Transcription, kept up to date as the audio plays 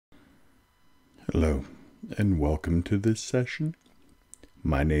Hello, and welcome to this session.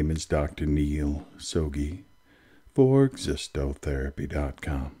 My name is Dr. Neil Sogi for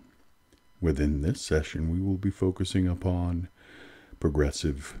Existotherapy.com. Within this session, we will be focusing upon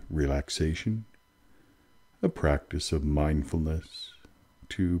progressive relaxation, a practice of mindfulness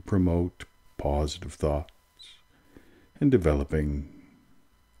to promote positive thoughts and developing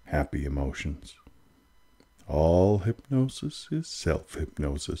happy emotions. All hypnosis is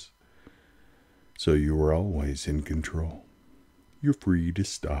self-hypnosis. So you are always in control. You're free to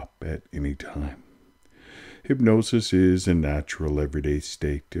stop at any time. Hypnosis is a natural everyday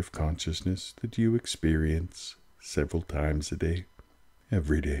state of consciousness that you experience several times a day,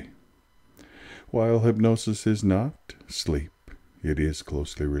 every day. While hypnosis is not sleep, it is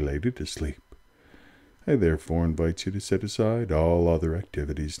closely related to sleep. I therefore invite you to set aside all other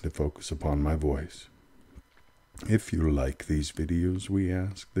activities to focus upon my voice. If you like these videos, we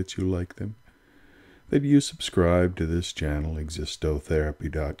ask that you like them, that you subscribe to this channel,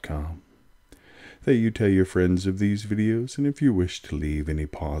 Existotherapy.com, that you tell your friends of these videos, and if you wish to leave any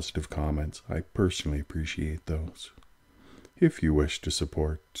positive comments, I personally appreciate those. If you wish to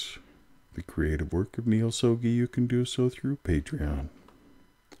support the creative work of Neil Sogi, you can do so through Patreon.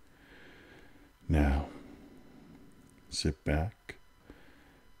 Now, sit back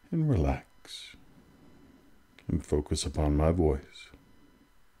and relax and focus upon my voice.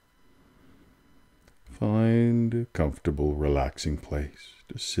 Find a comfortable, relaxing place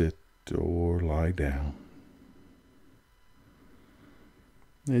to sit or lie down.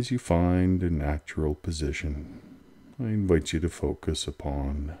 As you find a natural position, I invite you to focus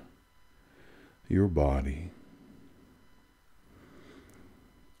upon your body.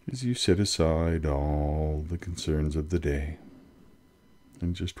 As you set aside all the concerns of the day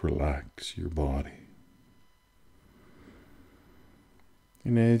and just relax your body.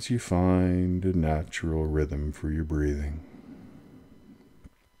 And as you find a natural rhythm for your breathing,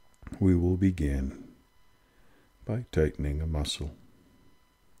 we will begin by tightening a muscle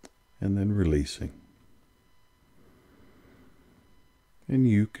and then releasing. And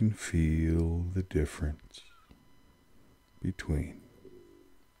you can feel the difference between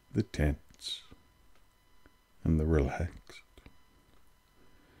the tense and the relaxed.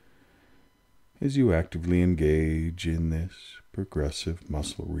 As you actively engage in this progressive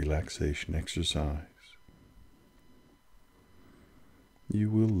muscle relaxation exercise, you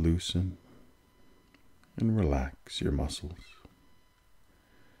will loosen and relax your muscles.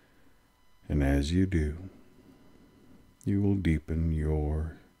 And as you do, you will deepen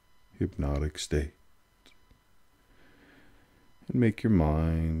your hypnotic state and make your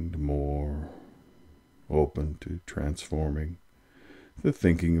mind more open to transforming the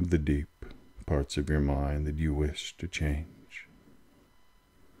thinking of the deep parts of your mind that you wish to change.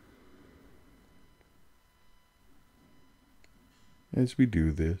 As we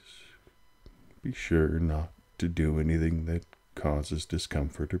do this, be sure not to do anything that causes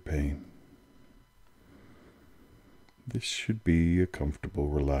discomfort or pain. This should be a comfortable,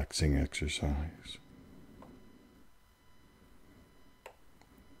 relaxing exercise.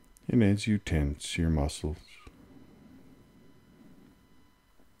 And as you tense your muscles,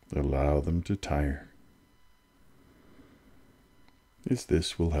 allow them to tire, as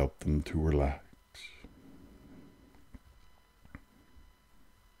this will help them to relax.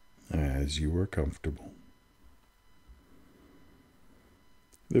 As you are comfortable,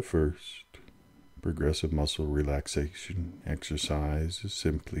 the first progressive muscle relaxation exercise is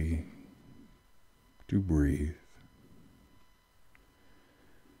simply to breathe.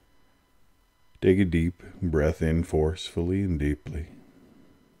 Take a deep breath in forcefully and deeply,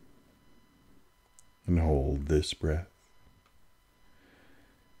 and hold this breath,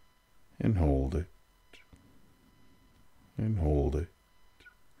 and hold it, and hold it,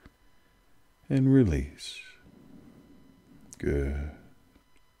 and release. Good.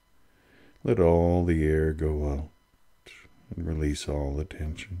 Let all the air go out and release all the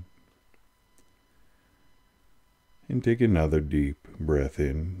tension. And take another deep breath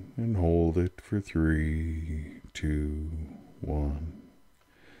in and hold it for 3, 2, 1.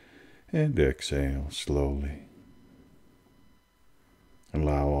 And exhale slowly.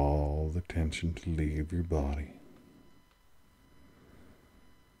 Allow all the tension to leave your body.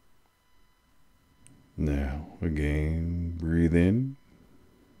 Now, again, breathe in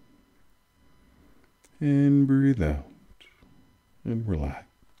and breathe out and relax.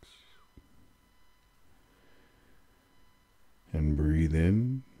 And breathe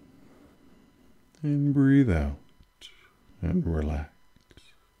in and breathe out and relax.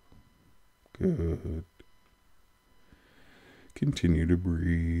 Good. Continue to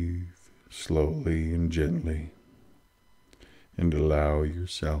breathe slowly and gently, and allow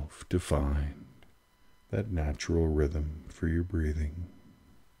yourself to find that natural rhythm for your breathing.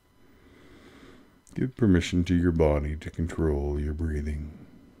 Give permission to your body to control your breathing,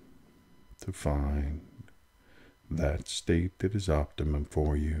 to find that state that is optimum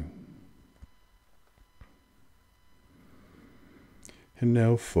for you. And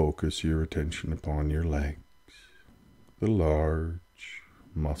now focus your attention upon your legs, the large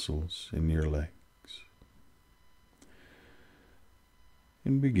muscles in your legs.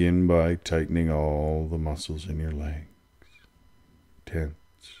 And begin by tightening all the muscles in your legs. Tense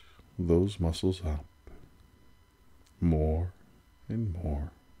those muscles up more and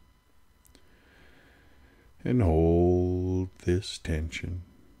more. And hold this tension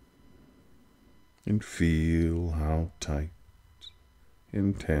and feel how tight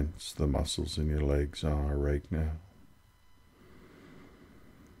and tense the muscles in your legs are right now.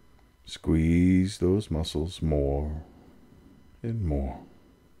 Squeeze those muscles more and more,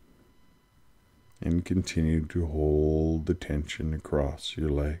 and continue to hold the tension across your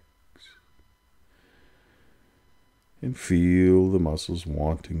legs. And feel the muscles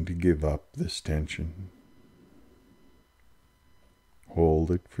wanting to give up this tension.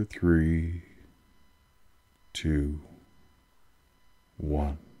 Hold it for 3, 2,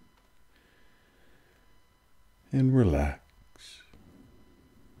 1. And relax.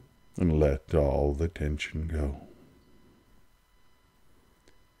 And let all the tension go.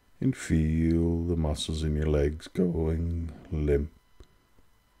 And feel the muscles in your legs going limp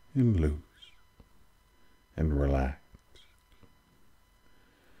and loose and relaxed.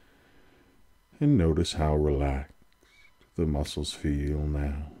 And notice how relaxed the muscles feel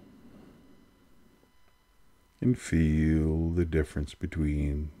now. And feel the difference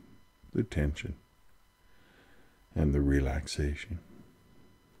between the tension and the relaxation.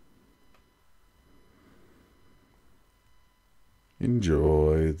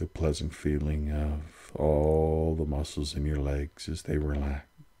 Enjoy the pleasant feeling of all the muscles in your legs as they relax.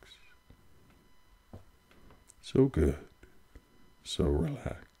 So good, so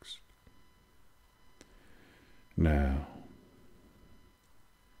relaxed. Now,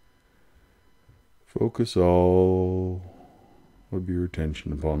 focus all of your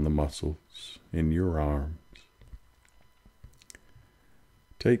attention upon the muscles in your arms.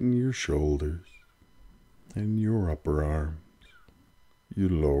 Tighten your shoulders and your upper arms, your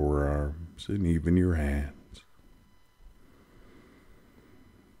lower arms, and even your hands.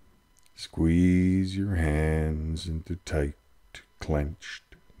 Squeeze your hands into tight,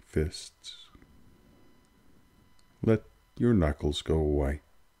 clenched fists. Let your knuckles go white.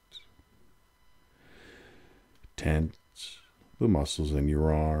 Tense the muscles in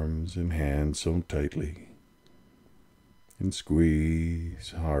your arms and hands so tightly, and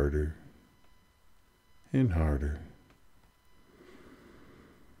squeeze harder and harder.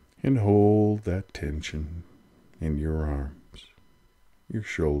 And hold that tension in your arms, your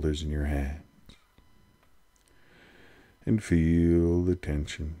shoulders, and your hands. And feel the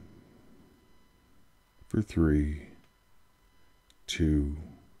tension for 3, 2,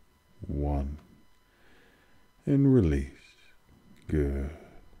 1. And release. Good.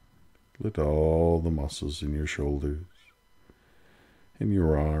 Let all the muscles in your shoulders and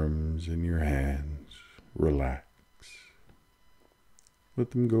your arms and your hands relax.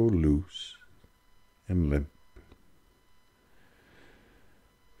 Let them go loose and limp.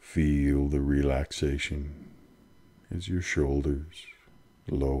 Feel the relaxation as your shoulders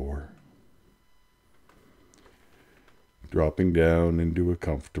lower, dropping down into a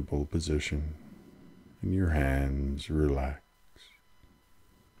comfortable position, and your hands relax,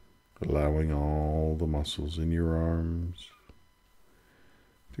 allowing all the muscles in your arms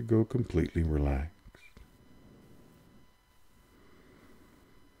to go completely relaxed.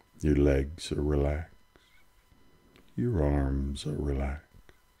 Your legs are relaxed. Your arms are relaxed.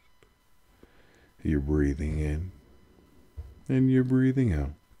 You're breathing in and you're breathing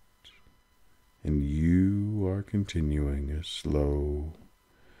out. And you are continuing a slow,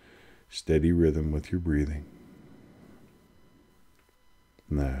 steady rhythm with your breathing.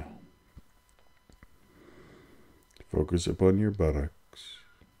 Now, focus upon your buttocks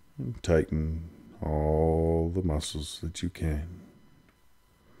and tighten all the muscles that you can.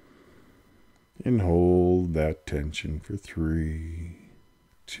 And hold that tension for 3,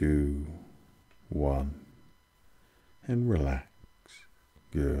 2, 1. And relax.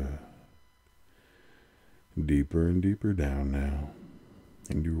 Good. Deeper and deeper down now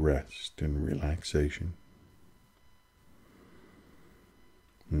into rest and relaxation.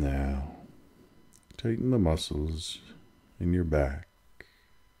 Now, tighten the muscles in your back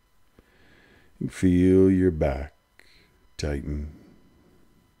And feel your back tighten.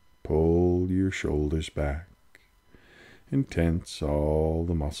 Pull your shoulders back and tense all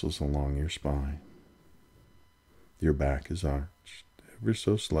the muscles along your spine. Your back is arched ever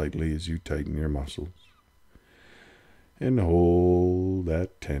so slightly as you tighten your muscles. And hold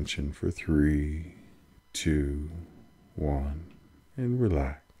that tension for 3, 2, 1, and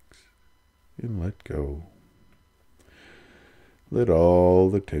relax and let go. Let all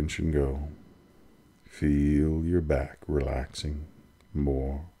the tension go. Feel your back relaxing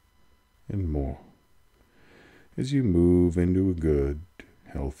more and more as you move into a good,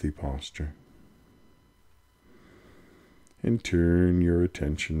 healthy posture. And turn your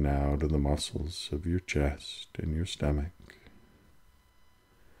attention now to the muscles of your chest and your stomach.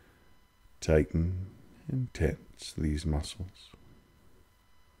 Tighten and tense these muscles.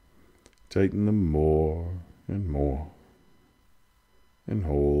 Tighten them more and more. And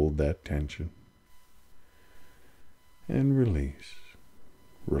hold that tension. And release.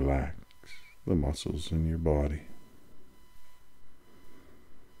 Relax the muscles in your body.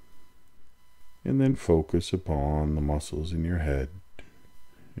 And then focus upon the muscles in your head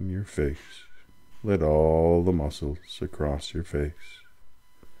and your face. Let all the muscles across your face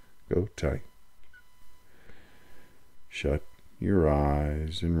go tight. Shut your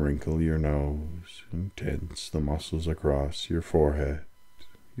eyes and wrinkle your nose and tense the muscles across your forehead,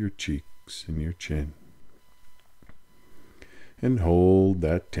 your cheeks, and your chin. And hold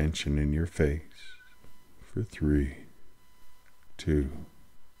that tension in your face for 3, 2,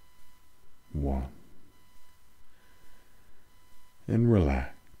 1. And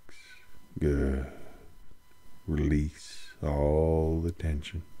relax. Good. Release all the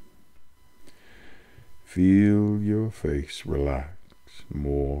tension. Feel your face relax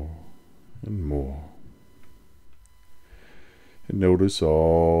more and more. And notice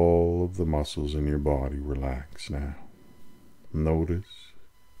all of the muscles in your body relax now. Notice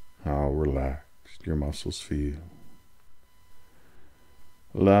how relaxed your muscles feel.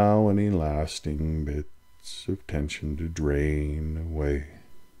 Allow any lasting bits of tension to drain away.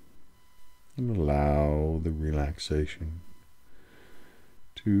 And allow the relaxation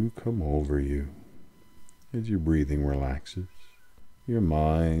to come over you. As your breathing relaxes, your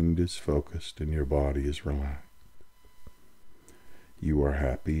mind is focused and your body is relaxed. You are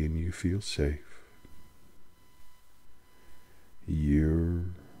happy and you feel safe. Your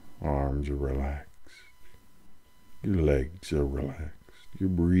arms are relaxed. Your legs are relaxed. Your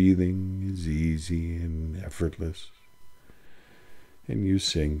breathing is easy and effortless. And you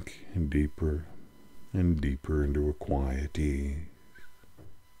sink deeper and deeper into a quiet ease,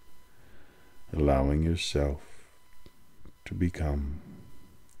 allowing yourself to become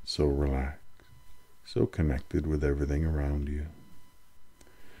so relaxed, so connected with everything around you.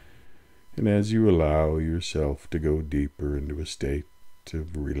 And as you allow yourself to go deeper into a state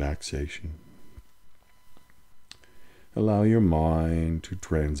of relaxation, allow your mind to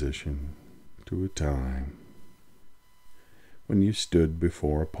transition to a time when you stood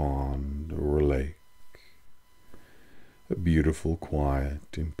before a pond or a lake, a beautiful, quiet,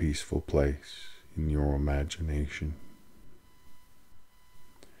 and peaceful place in your imagination.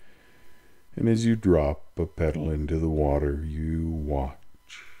 And as you drop a petal into the water, you watch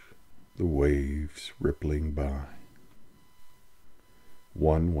the waves rippling by.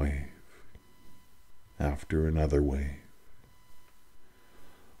 One wave after another wave.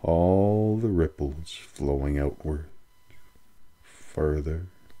 All the ripples flowing outward, further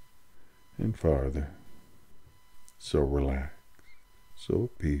and farther. So relaxed, so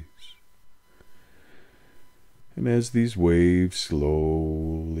at peace. And as these waves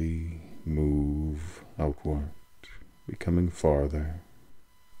slowly move outward, becoming farther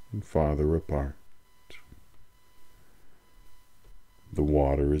and farther apart, the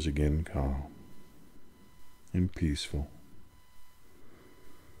water is again calm and peaceful.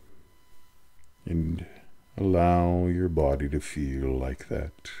 And allow your body to feel like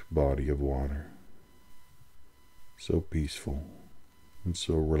that body of water, so peaceful and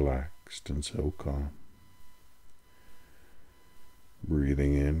so relaxed and so calm.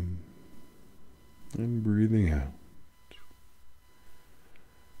 Breathing in and breathing out,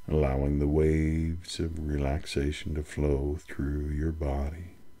 allowing the waves of relaxation to flow through your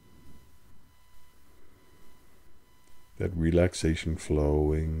body. That relaxation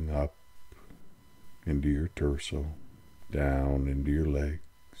flowing up into your torso, down into your legs,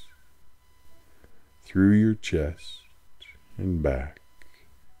 through your chest and back,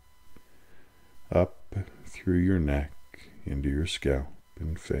 up through your neck, into your scalp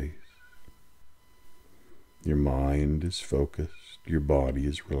and face. Your mind is focused, your body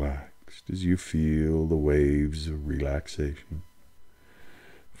is relaxed. relaxed as you feel the waves of relaxation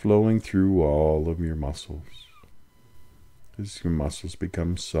flowing through all of your muscles, as your muscles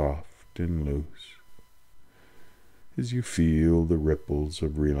become soft and loose, as you feel the ripples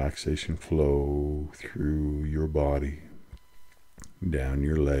of relaxation flow through your body, down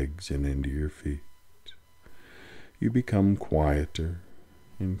your legs and into your feet. You become quieter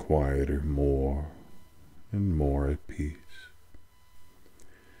and quieter, more and more at peace.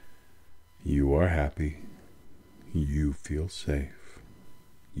 You are happy. You feel safe.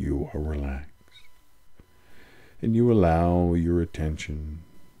 You are relaxed. And you allow your attention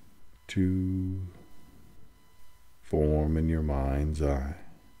to form in your mind's eye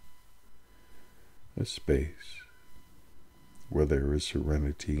a space where there is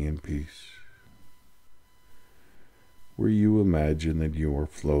serenity and peace, where you imagine that you are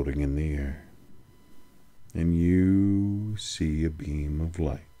floating in the air and you see a beam of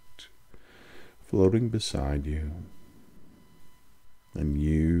light floating beside you, and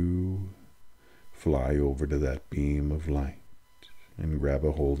you fly over to that beam of light and grab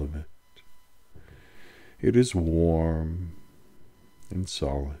a hold of it. It is warm and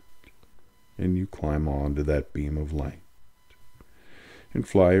solid, and you climb onto that beam of light and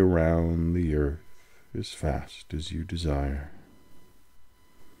fly around the earth as fast as you desire.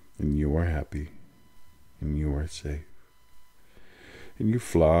 And you are happy, and you are safe. And you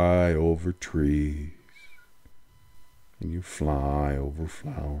fly over trees, and you fly over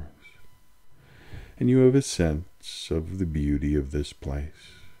flowers, and you have a sense of the beauty of this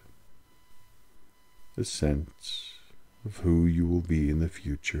place, a sense of who you will be in the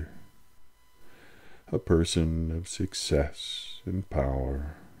future, a person of success and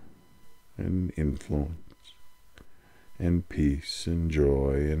power and influence and peace and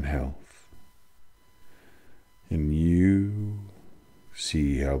joy and health. And you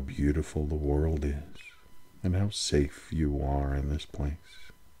see how beautiful the world is and how safe you are in this place.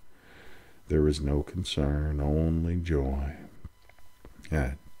 There is no concern, only joy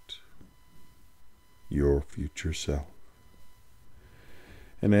at your future self.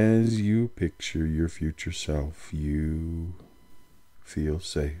 And as you picture your future self, you feel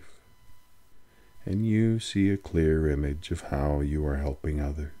safe, and you see a clear image of how you are helping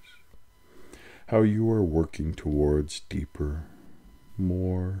others, how you are working towards deeper,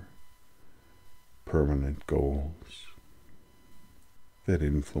 more permanent goals that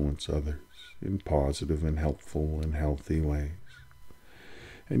influence others in positive and helpful and healthy ways.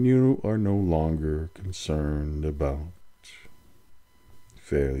 And you are no longer concerned about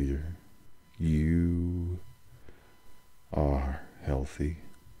failure. You are healthy,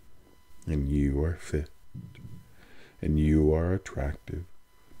 and you are fit, and you are attractive,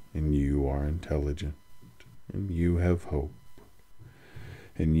 and you are intelligent, and you have hope,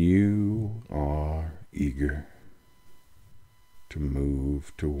 and you are eager to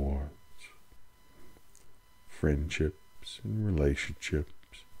move towards friendships and relationships,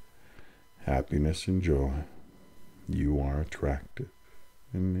 happiness and joy. You are attractive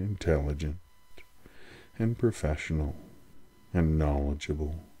and intelligent and professional and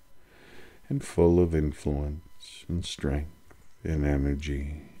knowledgeable and full of influence and strength and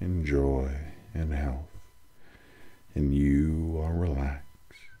energy and joy and health. And you are relaxed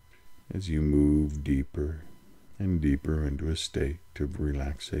as you move deeper and deeper into a state of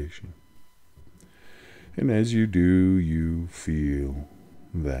relaxation. And as you do, you feel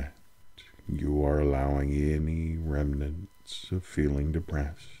that you are allowing any remnants of feeling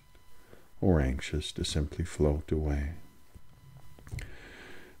depressed or anxious to simply float away.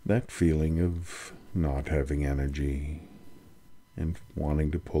 That feeling of not having energy and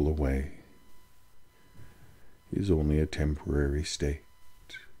wanting to pull away is only a temporary state,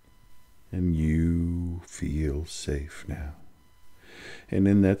 and you feel safe now. And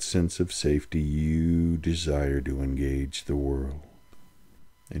in that sense of safety, you desire to engage the world,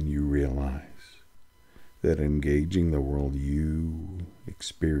 and you realize that engaging the world, you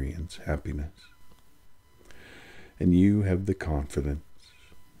experience happiness, and you have the confidence,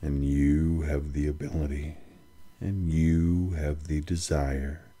 and you have the ability, and you have the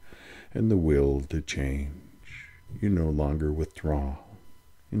desire and the will to change. You no longer withdraw.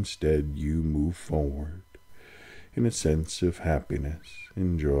 Instead, you move forward in a sense of happiness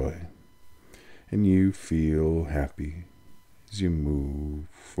and joy, and you feel happy as you move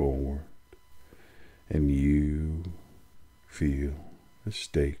forward, and you feel a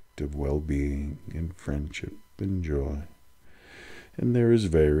state of well-being and friendship and joy, and there is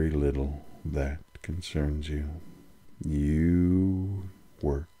very little that concerns you. You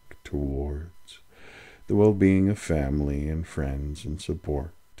work towards the well-being of family and friends and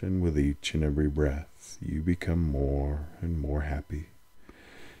support and with each and every breath, you become more and more happy.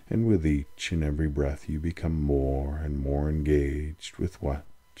 And with each and every breath, you become more and more engaged with what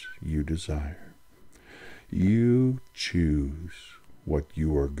you desire. You choose what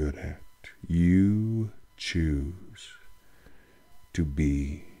you are good at. You choose to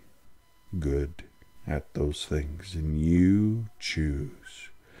be good at those things, and you choose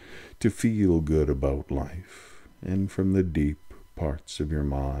to feel good about life. And from the deep parts of your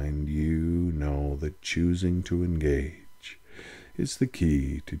mind, you know that choosing to engage is the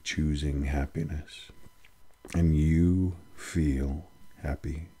key to choosing happiness. And you feel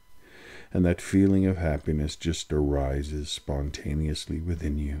happy. And that feeling of happiness just arises spontaneously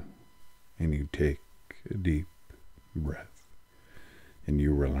within you. And you take a deep breath. And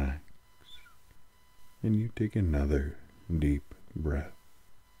you relax. And you take another deep breath.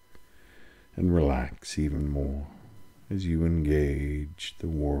 And relax even more as you engage the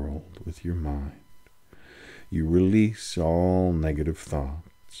world with your mind. You release all negative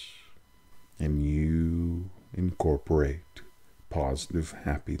thoughts, and you incorporate positive,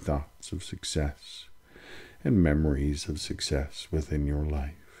 happy thoughts of success and memories of success within your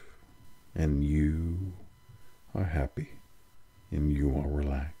life. And you are happy, and you are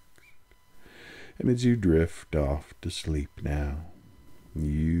relaxed. And as you drift off to sleep now,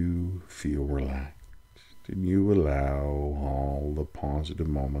 you feel relaxed, and you allow all the positive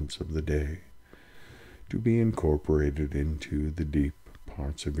moments of the day to be incorporated into the deep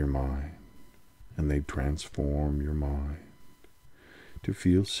parts of your mind, and they transform your mind to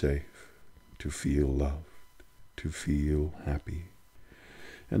feel safe, to feel loved, to feel happy.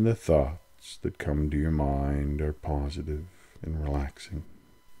 And the thoughts that come to your mind are positive and relaxing,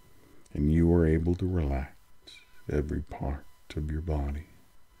 and you are able to relax every part of your body.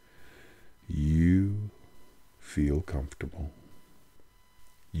 You feel comfortable.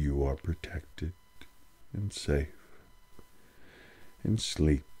 You are protected and safe, and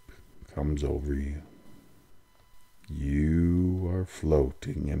sleep comes over you. You are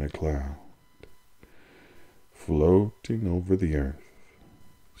floating in a cloud, floating over the earth,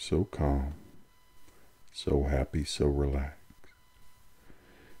 so calm, so happy, so relaxed.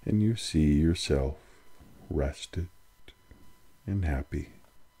 And you see yourself rested and happy,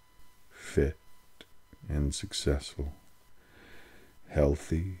 fit and successful,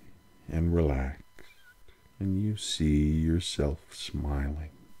 healthy and relaxed. And you see yourself smiling.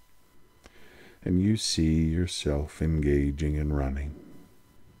 And you see yourself engaging in running.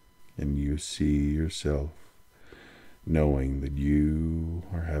 And you see yourself knowing that you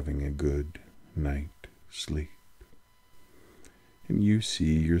are having a good night sleep. And you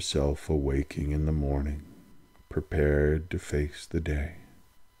see yourself awaking in the morning, prepared to face the day.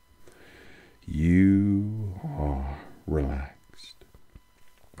 You are relaxed.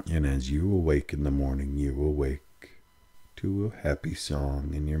 And as you awake in the morning, you awake to a happy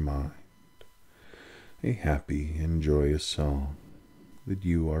song in your mind. A happy and joyous song that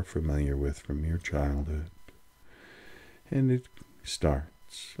you are familiar with from your childhood. And it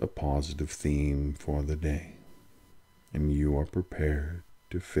starts a positive theme for the day. And you are prepared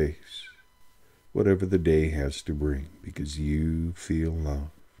to face whatever the day has to bring, because you feel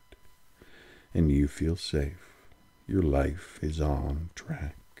loved and you feel safe. Your life is on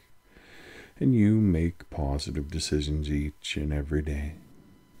track. And you make positive decisions each and every day.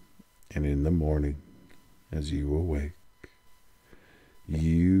 And in the morning, as you awake,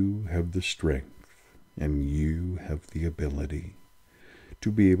 you have the strength and you have the ability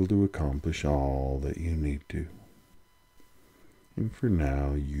to be able to accomplish all that you need to. And for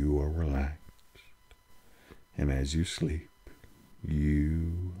now, you are relaxed. And as you sleep,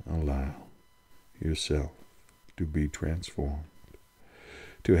 you allow yourself to be transformed,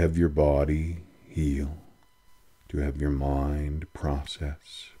 to have your body heal, to have your mind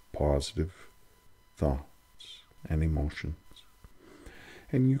process positive thoughts and emotions,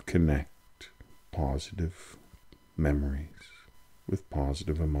 and you connect positive memories with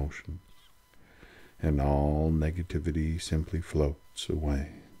positive emotions, and all negativity simply floats away.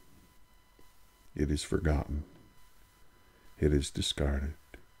 It is forgotten. It is discarded.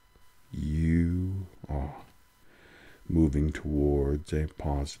 You are moving towards a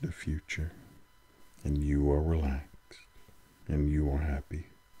positive future, and you are relaxed, and you are happy,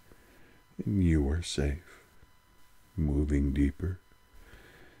 and you are safe, moving deeper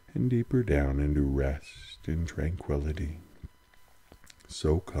and deeper down into rest and tranquility,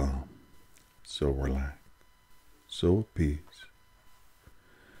 so calm, so relaxed, so at peace.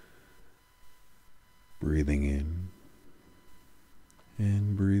 Breathing in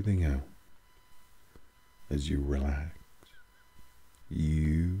and breathing out as you relax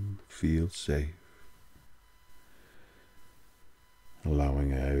you feel safe,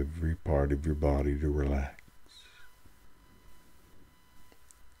 allowing every part of your body to relax,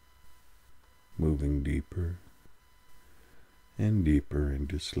 moving deeper and deeper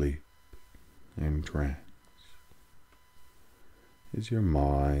into sleep and trance as your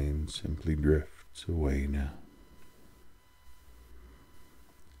mind simply drifts away now.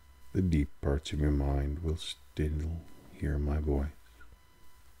 The deep parts of your mind will still hear my voice,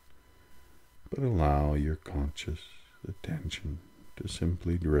 but allow your conscious attention to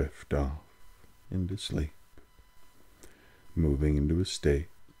simply drift off into sleep, moving into a state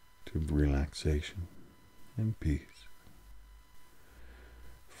of relaxation and peace,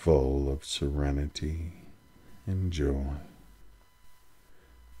 full of serenity and joy.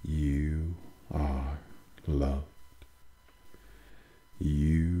 You are loved.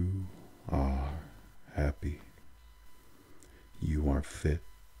 You are happy. You are fit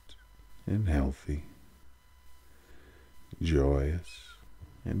and healthy, joyous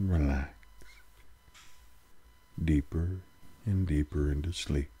and relaxed, deeper and deeper into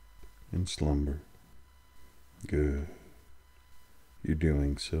sleep and slumber. Good. You're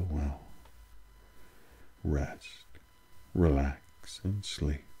doing so well. Rest, relax, and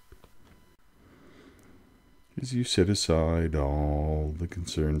sleep. As you set aside all the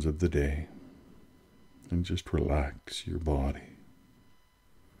concerns of the day and just relax your body.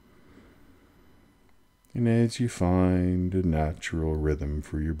 And as you find a natural rhythm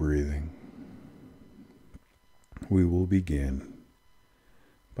for your breathing, we will begin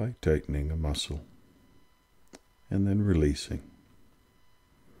by tightening a muscle and then releasing.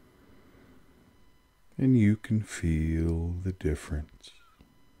 And you can feel the difference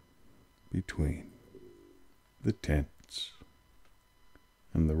between the tense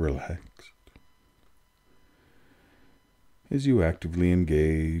and the relaxed as you actively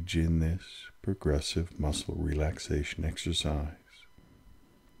engage in this progressive muscle relaxation exercise.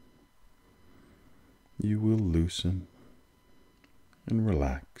 You will loosen and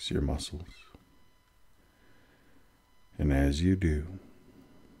relax your muscles, and as you do,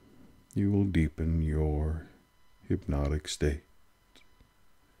 you will deepen your hypnotic state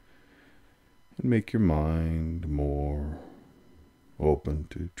and make your mind more open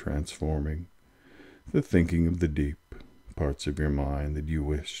to transforming the thinking of the deep parts of your mind that you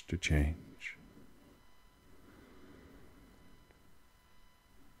wish to change.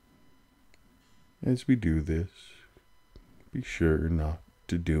 As we do this, be sure not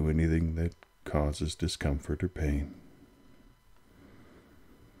to do anything that causes discomfort or pain.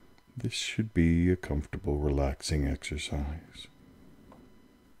 This should be a comfortable, relaxing exercise.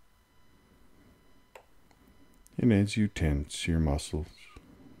 And as you tense your muscles,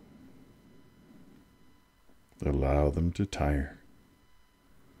 allow them to tire,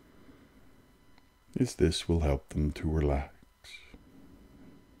 as this will help them to relax.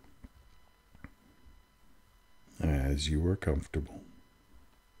 As you are comfortable,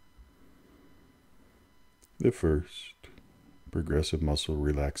 the first progressive muscle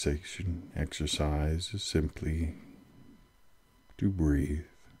relaxation exercise is simply to breathe.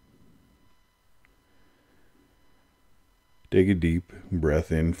 Take a deep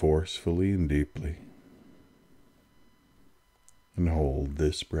breath in forcefully and deeply, and hold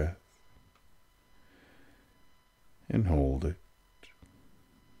this breath, and hold it,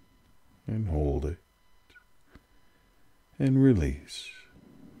 and hold it, and release.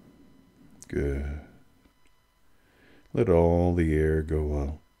 Good. Let all the air go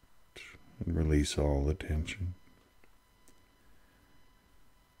out and release all the tension.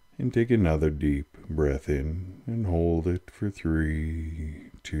 And take another deep breath in and hold it for 3,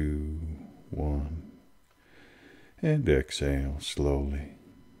 2, 1. And exhale slowly.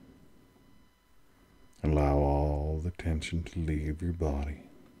 Allow all the tension to leave your body.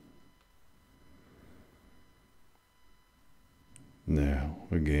 Now,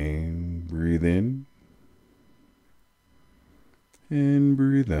 again, breathe in and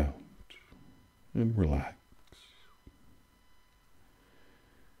breathe out and relax.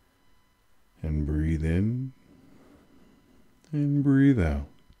 And breathe in and breathe out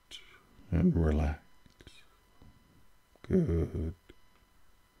and relax. Good.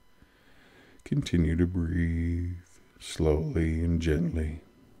 Continue to breathe slowly and gently,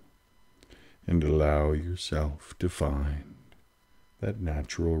 and allow yourself to find that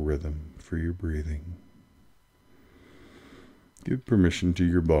natural rhythm for your breathing. Give permission to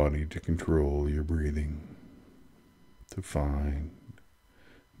your body to control your breathing, to find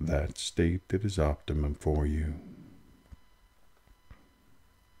that state that is optimum for you.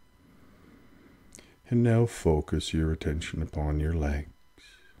 And now focus your attention upon your legs,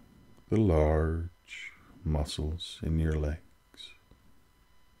 the large muscles in your legs.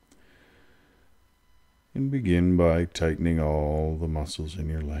 And begin by tightening all the muscles in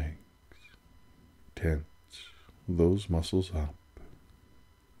your legs. Tense those muscles up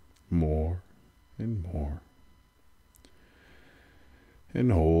more and more.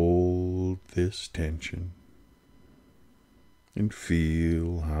 And hold this tension and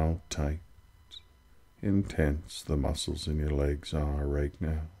feel how tight and tense the muscles in your legs are right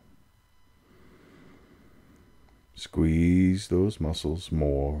now. Squeeze those muscles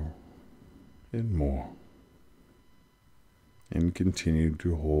more and more, and continue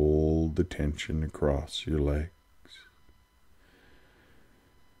to hold the tension across your legs.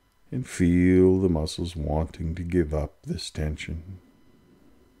 And feel the muscles wanting to give up this tension.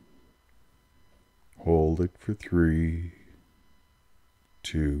 Hold it for 3,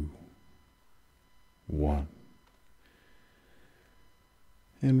 2, 1.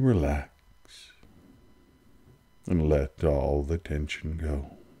 And relax. And let all the tension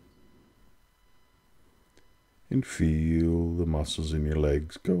go. And feel the muscles in your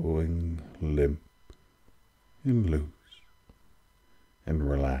legs going limp and loose and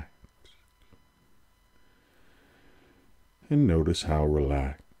relaxed. And notice how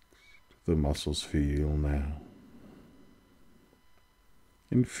relaxed the muscles feel now.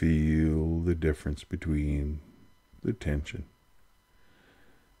 And feel the difference between the tension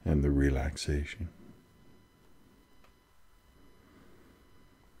and the relaxation.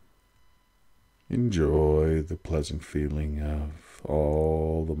 Enjoy the pleasant feeling of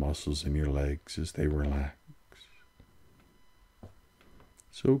all the muscles in your legs as they relax.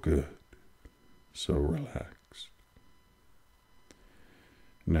 So good, so relaxed.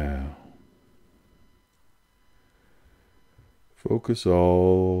 Now, focus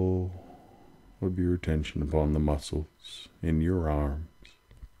all of your attention upon the muscles in your arms.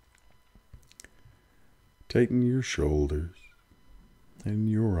 Tighten your shoulders and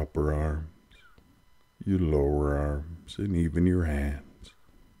your upper arms, your lower arms, and even your hands.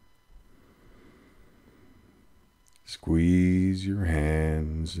 Squeeze your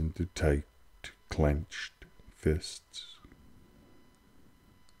hands into tight, clenched fists.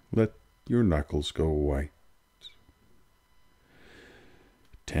 Let your knuckles go white.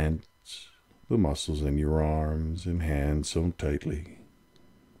 Tense the muscles in your arms and hands so tightly,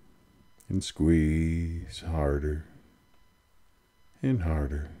 and squeeze harder and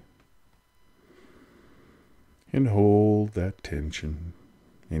harder. And hold that tension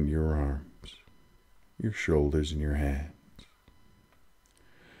in your arms, your shoulders, and your hands.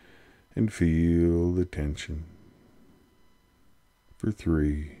 And feel the tension for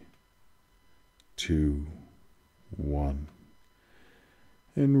 3, 2, 1.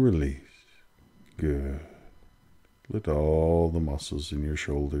 And release. Good. Let all the muscles in your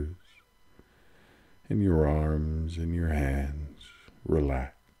shoulders and your arms and your hands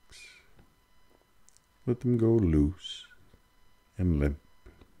relax. Let them go loose and limp.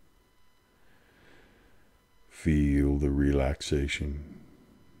 Feel the relaxation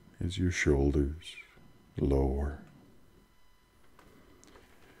as your shoulders lower,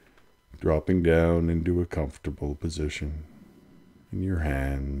 dropping down into a comfortable position, and your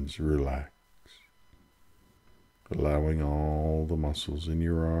hands relax, allowing all the muscles in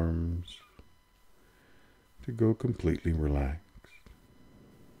your arms to go completely relaxed.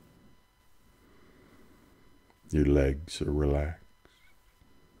 Your legs are relaxed.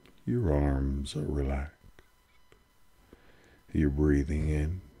 Your arms are relaxed. You're breathing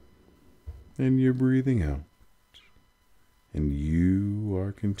in and you're breathing out. And you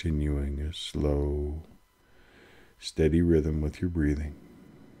are continuing a slow, steady rhythm with your breathing.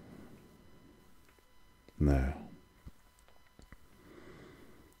 Now,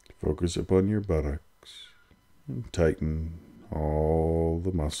 focus upon your buttocks and tighten all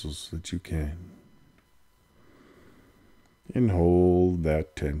the muscles that you can. And hold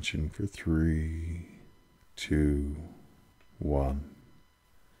that tension for 3, 2, 1.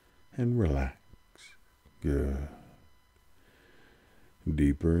 And relax. Good.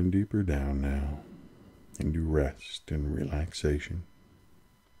 Deeper and deeper down now into rest and relaxation.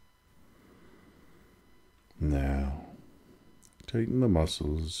 Now, tighten the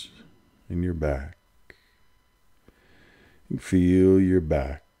muscles in your back and feel your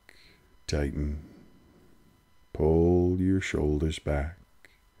back tighten. Pull your shoulders back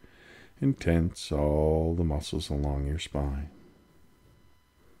and tense all the muscles along your spine.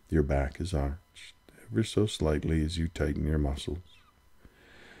 Your back is arched ever so slightly as you tighten your muscles.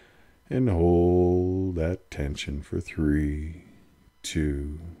 And hold that tension for 3,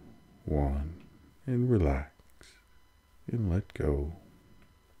 2, 1. and relax and let go.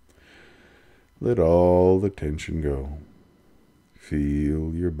 Let all the tension go.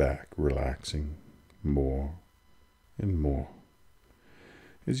 Feel your back relaxing more and more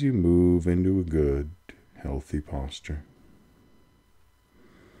as you move into a good, healthy posture.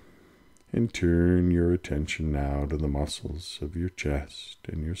 And turn your attention now to the muscles of your chest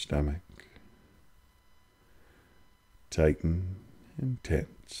and your stomach. Tighten and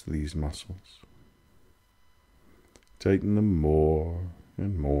tense these muscles. Tighten them more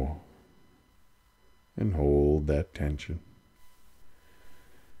and more, and hold that tension.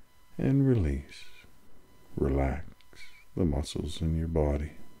 And release. Relax the muscles in your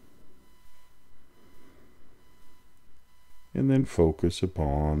body. And then focus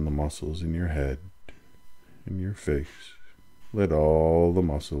upon the muscles in your head and your face. Let all the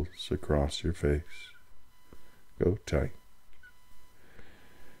muscles across your face go tight.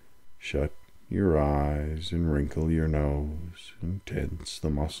 Shut your eyes and wrinkle your nose and tense the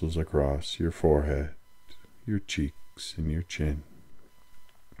muscles across your forehead, your cheeks, and your chin.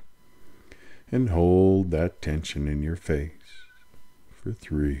 And hold that tension in your face for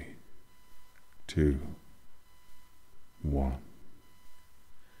 3, 2, 1.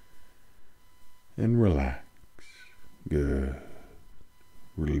 And relax. Good.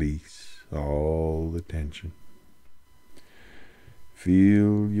 Release all the tension.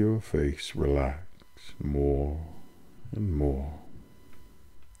 Feel your face relax more and more.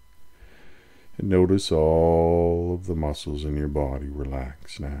 And notice all of the muscles in your body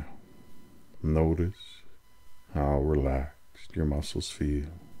relax now. Notice how relaxed your muscles feel.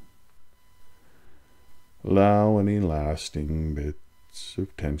 Allow any lasting bits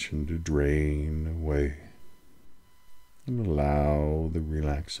of tension to drain away. And allow the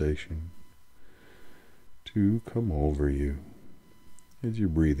relaxation to come over you. As your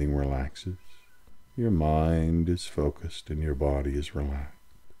breathing relaxes, your mind is focused and your body is relaxed.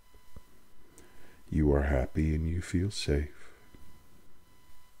 You are happy and you feel safe.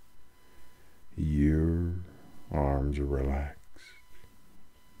 Your arms are relaxed.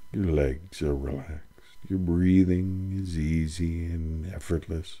 Your legs are relaxed. Your breathing is easy and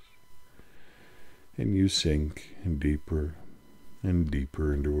effortless. And you sink deeper and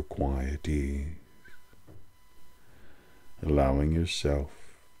deeper into a quiet ease. Allowing yourself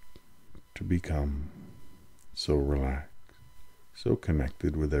to become so relaxed, so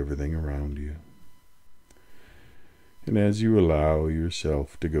connected with everything around you. And as you allow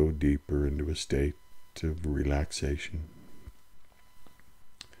yourself to go deeper into a state of relaxation,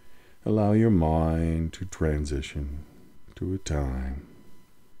 allow your mind to transition to a time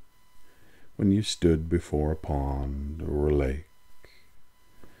when you stood before a pond or a lake,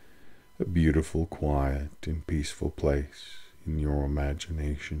 a beautiful, quiet, and peaceful place in your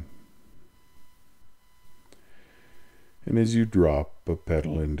imagination. And as you drop a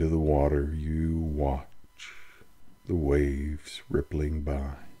petal into the water, you watch the waves rippling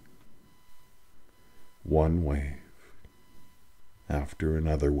by. One wave after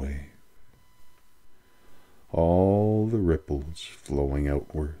another wave. All the ripples flowing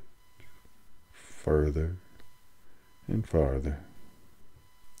outward, further and farther.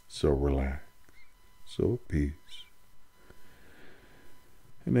 So relaxed, so at peace.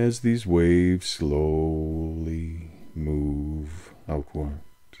 And as these waves slowly move outward,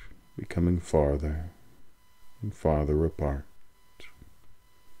 becoming farther and farther apart,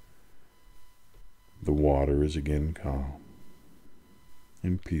 the water is again calm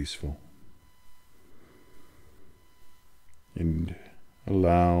and peaceful. And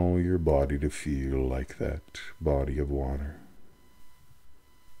allow your body to feel like that body of water.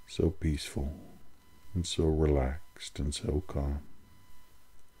 So peaceful and so relaxed and so calm.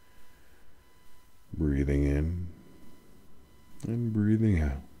 Breathing in and breathing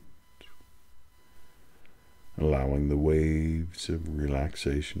out. Allowing the waves of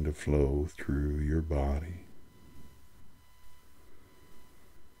relaxation to flow through your body.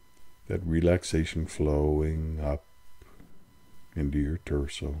 That relaxation flowing up into your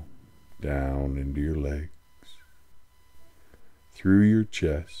torso, down into your legs, through your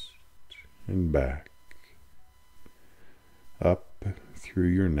chest and back, up through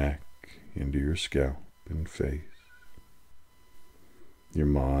your neck, into your scalp and face. Your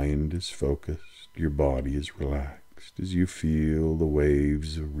mind is focused, your body is relaxed as you feel the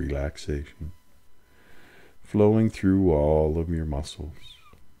waves of relaxation flowing through all of your muscles.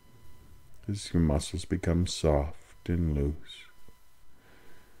 As your muscles become soft and loose,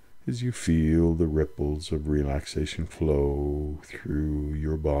 as you feel the ripples of relaxation flow through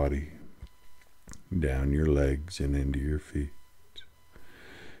your body, down your legs and into your feet.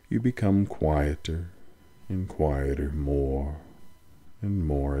 you become quieter and quieter, more and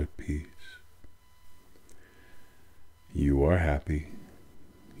more at peace. You are happy.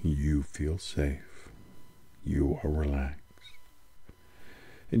 You feel safe. You are relaxed.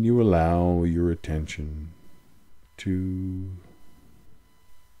 And you allow your attention to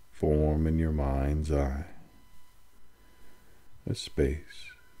form in your mind's eye a space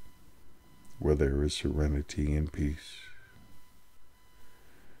where there is serenity and peace,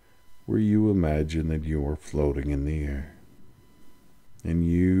 where you imagine that you are floating in the air and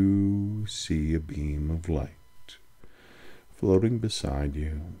you see a beam of light floating beside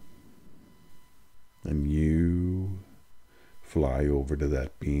you, and you fly over to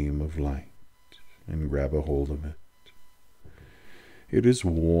that beam of light and grab a hold of it. It is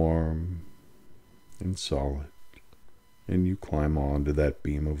warm and solid, and you climb onto that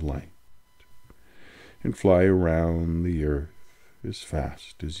beam of light and fly around the earth as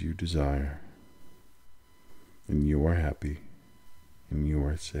fast as you desire. And you are happy, and you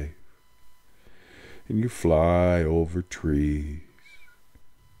are safe. And you fly over trees,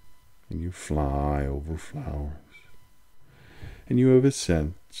 and you fly over flowers, and you have a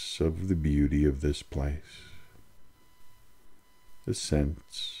sense of the beauty of this place, a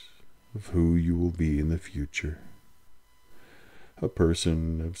sense of who you will be in the future, a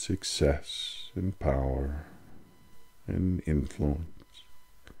person of success and power and influence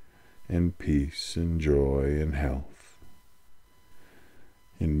and peace and joy and health.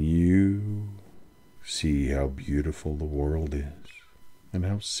 And you see how beautiful the world is and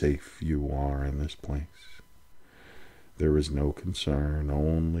how safe you are in this place. There is no concern,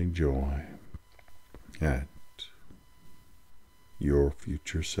 only joy at your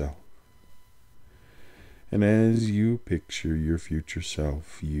future self. And as you picture your future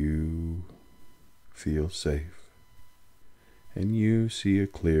self, you feel safe, and you see a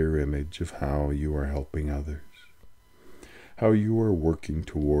clear image of how you are helping others, how you are working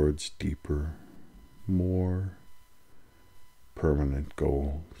towards deeper, more permanent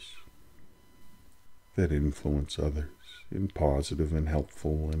goals that influence others in positive and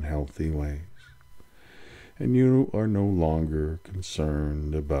helpful and healthy ways. And you are no longer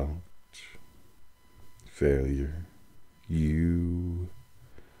concerned about failure. You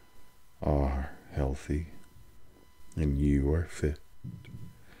are healthy, and you are fit,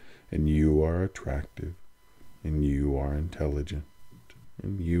 and you are attractive, and you are intelligent,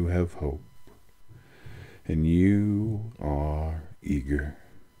 and you have hope, and you are eager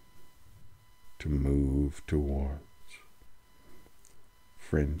to move towards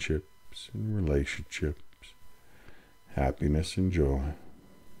friendships and relationships, happiness and joy.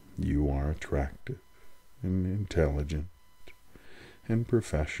 You are attractive and intelligent and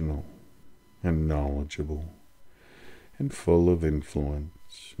professional and knowledgeable and full of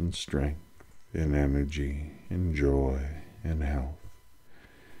influence and strength and energy and joy and health.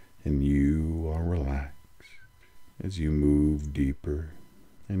 And you are relaxed as you move deeper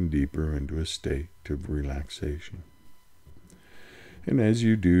and deeper into a state of relaxation. And as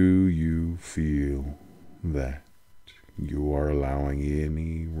you do, you feel that you are allowing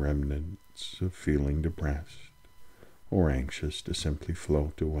any remnants of feeling depressed or anxious to simply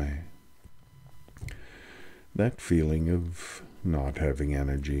float away. That feeling of not having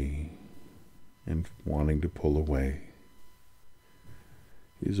energy and wanting to pull away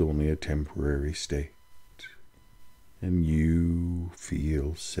is only a temporary state, and you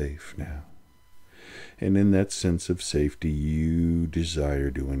feel safe now. And in that sense of safety, you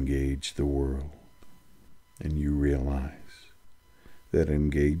desire to engage the world, and you realize that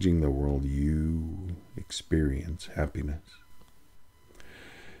engaging the world, you experience happiness,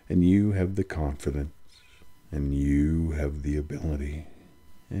 and you have the confidence, and you have the ability,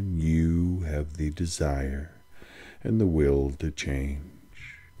 and you have the desire and the will to change.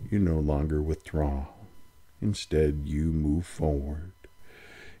 You no longer withdraw. Instead, you move forward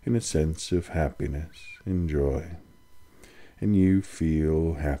in a sense of happiness and joy, and you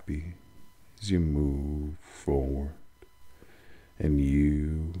feel happy as you move forward, and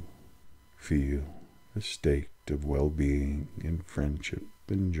you feel a state of well-being and friendship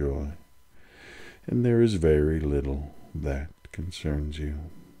and joy, and there is very little that concerns you.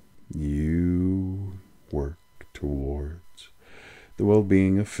 You work towards the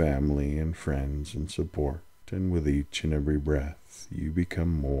well-being of family and friends and support, and with each and every breath you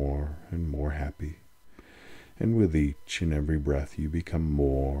become more and more happy, and with each and every breath you become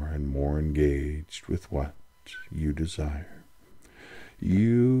more and more engaged with what you desire.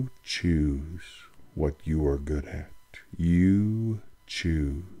 You choose what you are good at. You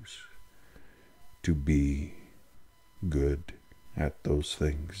choose to be good at those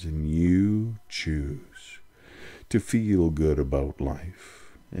things, and you choose to feel good about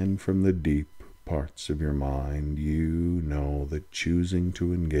life. And from the deep parts of your mind, you know that choosing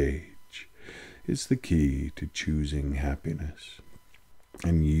to engage is the key to choosing happiness.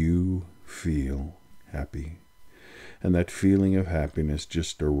 And you feel happy. And that feeling of happiness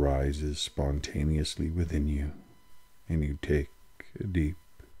just arises spontaneously within you. And you take a deep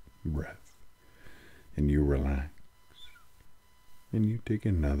breath. And you relax. And you take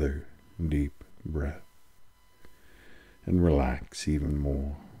another deep breath. And relax even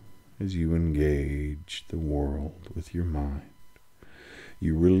more as you engage the world with your mind.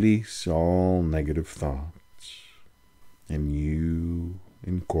 You release all negative thoughts. And you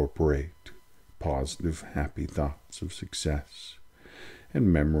incorporate positive, happy thoughts of success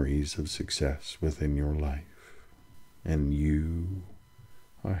and memories of success within your life. And you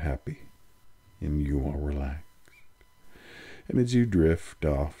are happy and you are relaxed. And as you drift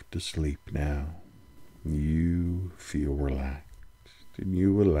off to sleep now, you feel relaxed and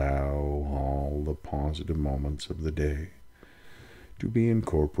you allow all the positive moments of the day to be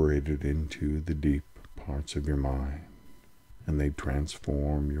incorporated into the deep parts of your mind. And they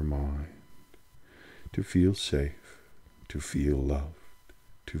transform your mind to feel safe, to feel loved,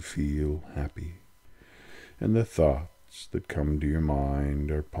 to feel happy. And the thoughts that come to your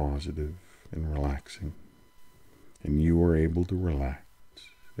mind are positive and relaxing. And you are able to relax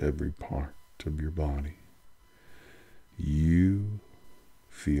every part of your body. You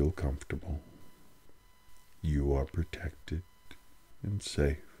feel comfortable. You are protected and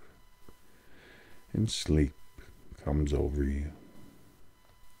safe. And sleep comes over you.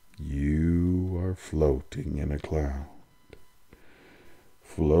 You are floating in a cloud,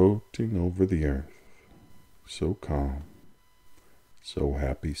 floating over the earth, so calm, so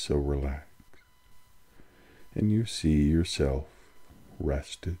happy, so relaxed. And you see yourself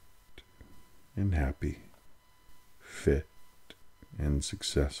rested and happy, fit and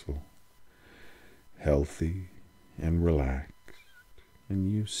successful, healthy and relaxed.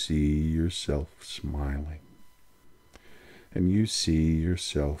 And you see yourself smiling. And you see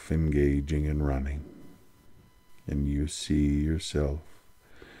yourself engaging and running. And you see yourself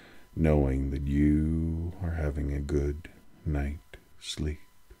knowing that you are having a good night sleep.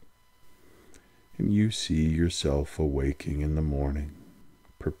 And you see yourself awaking in the morning,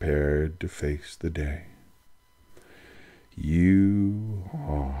 prepared to face the day. You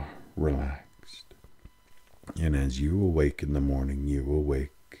are relaxed. And as you awake in the morning, you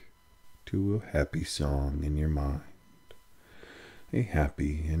awake to a happy song in your mind. A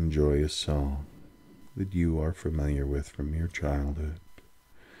happy and joyous song that you are familiar with from your childhood.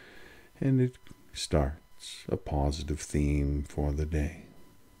 And it starts a positive theme for the day.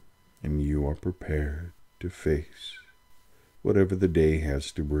 And you are prepared to face whatever the day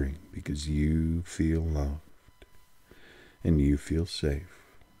has to bring because you feel loved and you feel safe.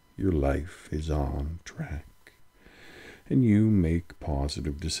 Your life is on track. And you make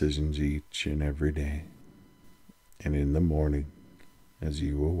positive decisions each and every day. And in the morning, as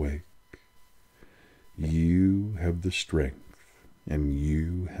you awake, you have the strength and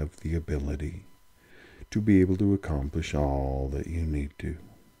you have the ability to be able to accomplish all that you need to.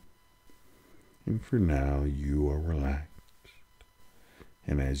 And for now, you are relaxed.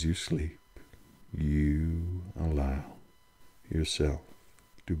 And as you sleep, you allow yourself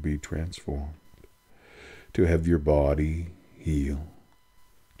to be transformed, to have your body heal,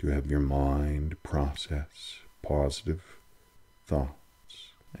 to have your mind process positive thoughts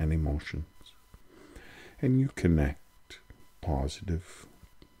and emotions, and you connect positive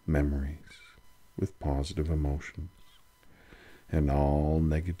memories with positive emotions, and all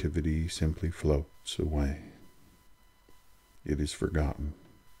negativity simply floats away. It is forgotten.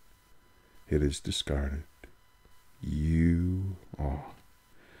 It is discarded. You are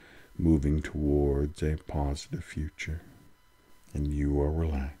moving towards a positive future, and you are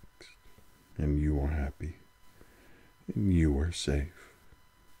relaxed, and you are happy, and you are safe.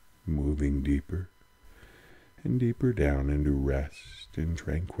 Moving deeper and deeper down into rest and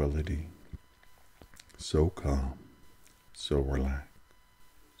tranquility. So calm, so relaxed,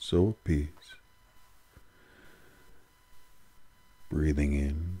 so at peace. Breathing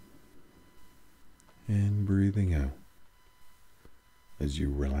in and breathing out. As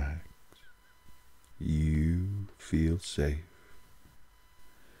you relax, you feel safe,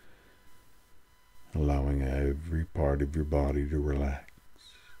 allowing every part of your body to relax.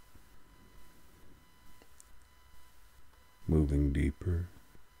 Moving deeper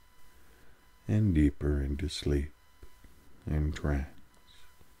and deeper into sleep and trance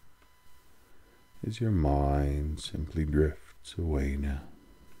as your mind simply drifts drifts away now.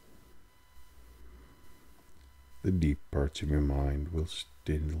 The deep parts of your mind will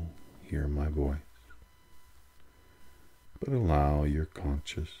still hear my voice, but allow your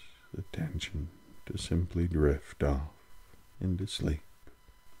conscious attention to simply drift off into sleep,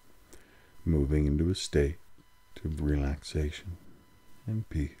 moving into a state of relaxation and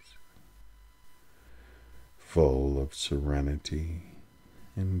peace, full of serenity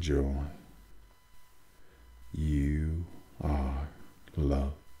and joy. You are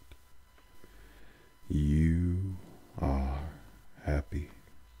loved. You are happy.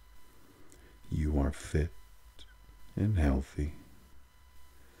 You are fit and healthy,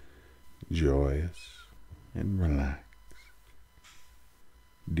 joyous and relaxed,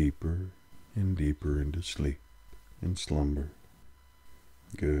 deeper and deeper into sleep and slumber.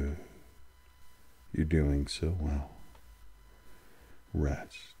 Good. You're doing so well.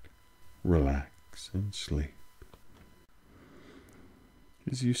 Rest, relax, and sleep.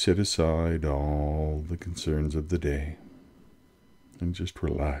 As you set aside all the concerns of the day and just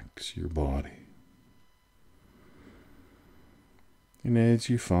relax your body. And as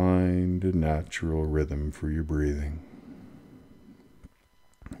you find a natural rhythm for your breathing,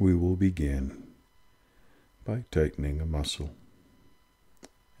 we will begin by tightening a muscle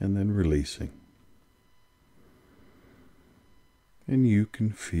and then releasing. And you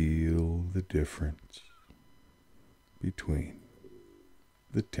can feel the difference between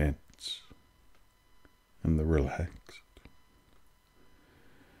the tense and the relaxed.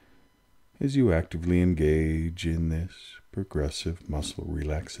 As you actively engage in this progressive muscle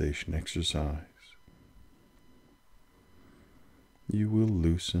relaxation exercise, you will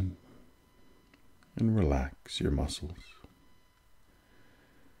loosen and relax your muscles.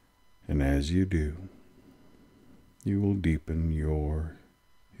 And as you do, you will deepen your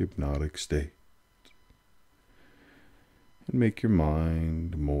hypnotic state and make your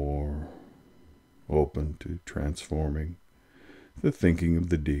mind more open to transforming the thinking of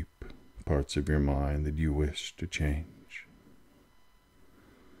the deep parts of your mind that you wish to change.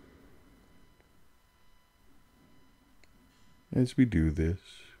 As we do this,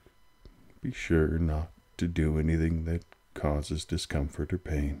 be sure not to do anything that causes discomfort or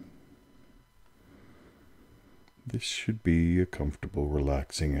pain. This should be a comfortable,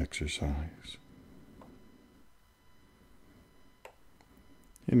 relaxing exercise.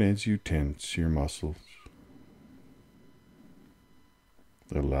 And as you tense your muscles,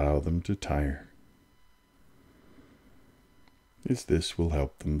 allow them to tire, as this will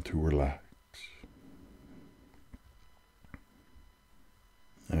help them to relax.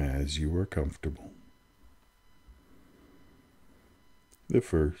 As you are comfortable, the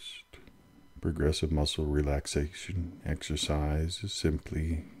first progressive muscle relaxation exercise is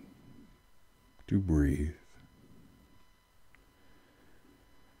simply to breathe.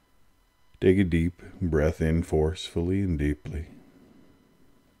 Take a deep breath in forcefully and deeply,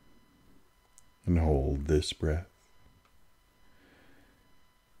 and hold this breath,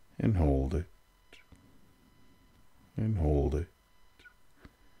 and hold it, and hold it,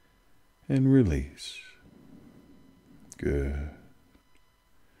 and release. Good.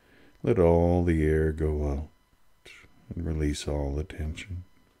 Let all the air go out and release all the tension.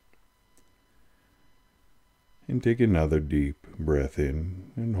 And take another deep breath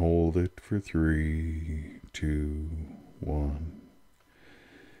in and hold it for 3, 2, 1.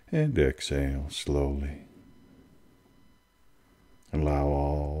 And exhale slowly. Allow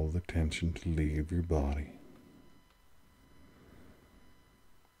all the tension to leave your body.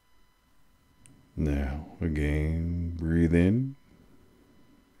 Now, again, breathe in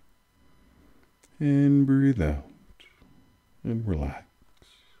and breathe out and relax.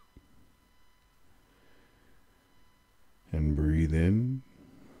 And breathe in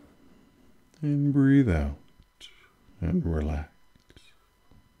and breathe out and relax.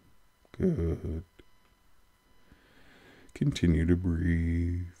 Good. Continue to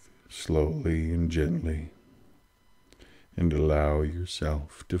breathe slowly and gently, and allow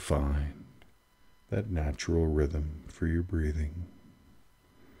yourself to find that natural rhythm for your breathing.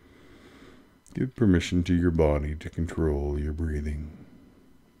 Give permission to your body to control your breathing,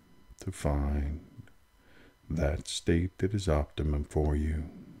 to find that state that is optimum for you.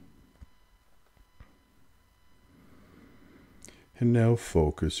 And now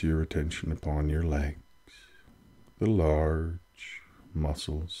focus your attention upon your legs, the large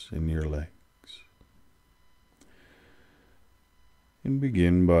muscles in your legs. And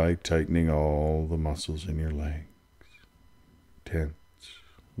begin by tightening all the muscles in your legs. Tense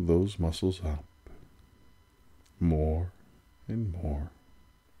those muscles up more and more.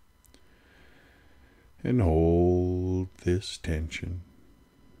 and hold this tension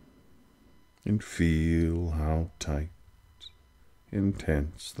and feel how tight and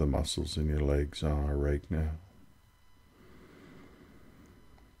tense the muscles in your legs are right now.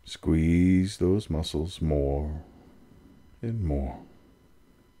 Squeeze those muscles more and more,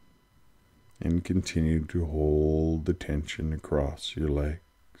 and continue to hold the tension across your legs.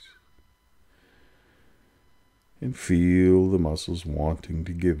 And feel the muscles wanting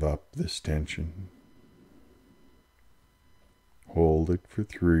to give up this tension. Hold it for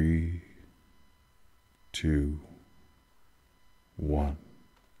 3, 2, 1.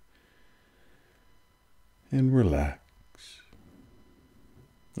 And relax.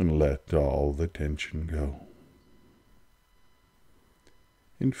 And let all the tension go.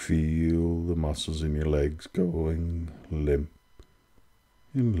 And feel the muscles in your legs going limp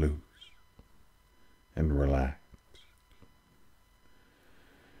and loose and relaxed.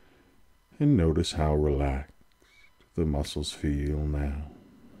 And notice how relaxed the muscles feel now.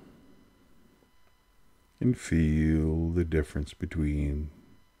 And feel the difference between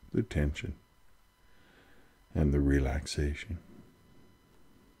the tension and the relaxation.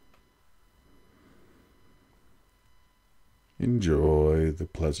 Enjoy the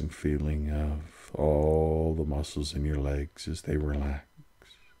pleasant feeling of all the muscles in your legs as they relax.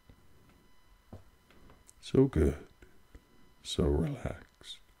 So good, so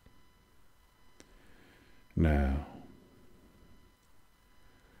relaxed. Now,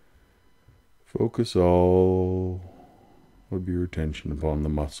 focus all of your attention upon the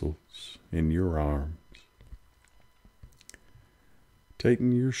muscles in your arms.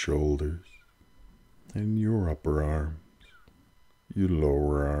 Tighten your shoulders and your upper arms, your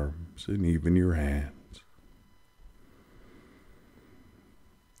lower arms, and even your hands.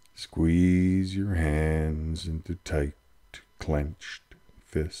 Squeeze your hands into tight, clenched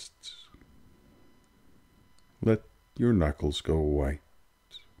fists. Let your knuckles go white.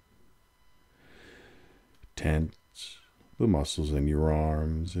 Tense the muscles in your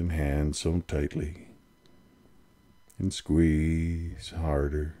arms and hands so tightly, and squeeze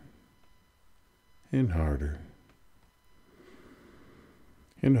harder and harder.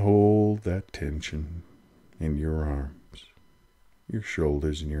 And hold that tension in your arms, your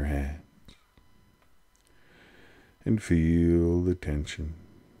shoulders, and your hands. And feel the tension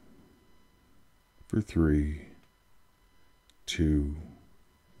for 3, 2,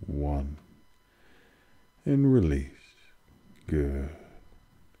 1. And release. Good.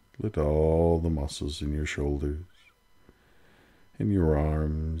 Let all the muscles in your shoulders and your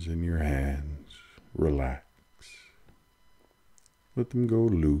arms and your hands relax. Let them go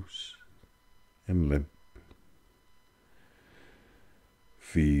loose and limp.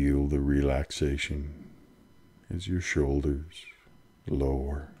 Feel the relaxation as your shoulders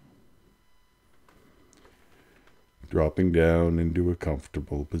lower, dropping down into a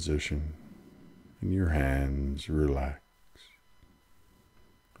comfortable position, and your hands relax,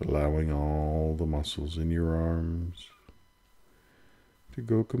 allowing all the muscles in your arms to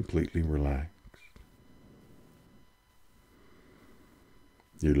go completely relaxed.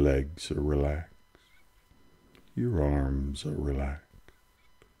 Your legs are relaxed. Your arms are relaxed.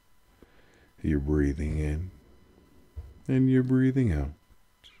 You're breathing in and you're breathing out.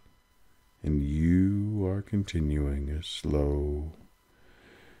 And you are continuing a slow,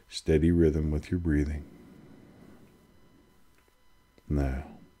 steady rhythm with your breathing. Now,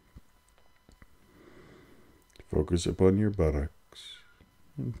 focus upon your buttocks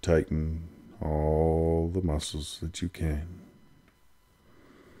and tighten all the muscles that you can.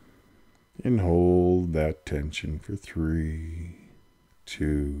 And hold that tension for 3,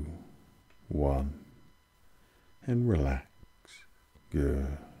 2, 1. And relax.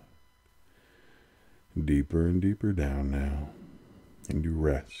 Good. Deeper and deeper down now into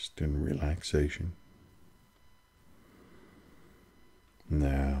rest and relaxation.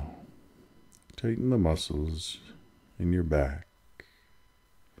 Now, tighten the muscles in your back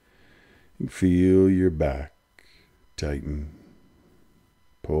and feel your back tighten.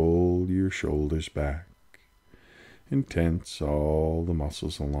 Pull your shoulders back and tense all the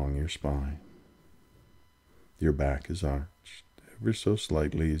muscles along your spine. Your back is arched ever so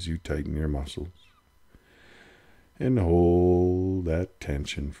slightly as you tighten your muscles. And hold that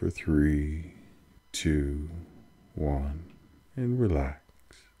tension for 3, 2, 1. And relax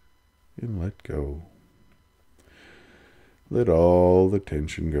and let go. Let all the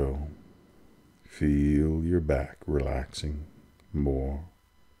tension go. Feel your back relaxing more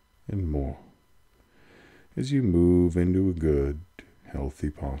and more as you move into a good, healthy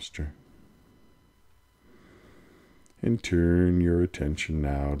posture. And turn your attention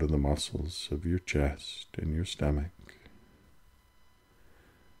now to the muscles of your chest and your stomach.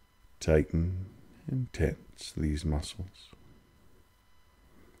 Tighten and tense these muscles.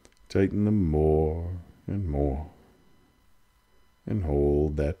 Tighten them more and more. And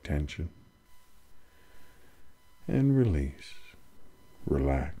hold that tension. And release.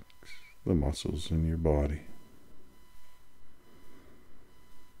 Relax the muscles in your body.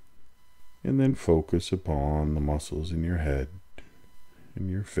 And then focus upon the muscles in your head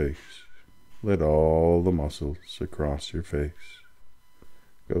and your face. Let all the muscles across your face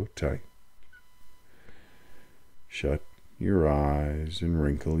go tight. Shut your eyes and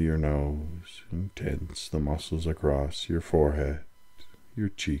wrinkle your nose and tense the muscles across your forehead, your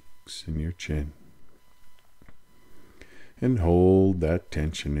cheeks, and your chin. And hold that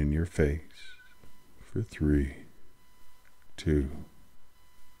tension in your face for 3, 2,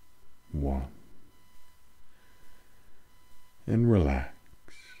 1. And relax.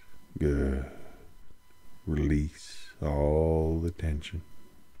 Good. Release all the tension.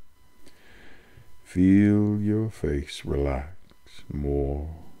 Feel your face relax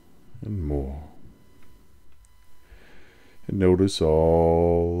more and more. And notice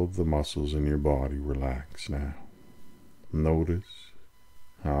all of the muscles in your body relax now. Notice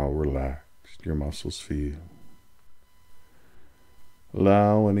how relaxed your muscles feel.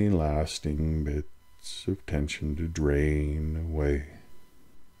 Allow any lasting bits of tension to drain away.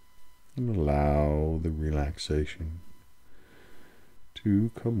 And allow the relaxation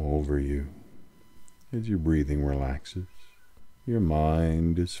to come over you. As your breathing relaxes, your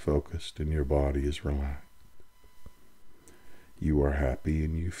mind is focused and your body is relaxed. You are happy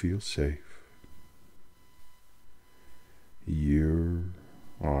and you feel safe. Your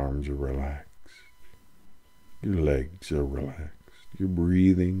arms are relaxed. Your legs are relaxed. Your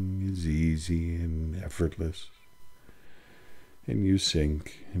breathing is easy and effortless. And you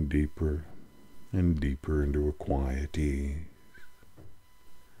sink deeper and deeper into a quiet ease.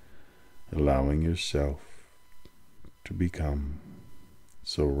 Allowing yourself to become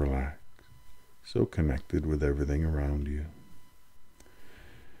so relaxed, so connected with everything around you.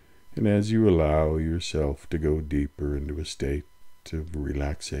 And as you allow yourself to go deeper into a state of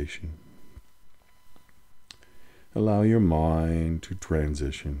relaxation, allow your mind to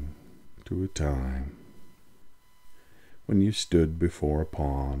transition to a time when you stood before a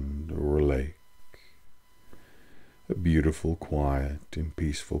pond or a lake, a beautiful, quiet, and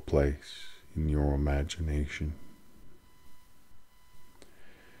peaceful place in your imagination.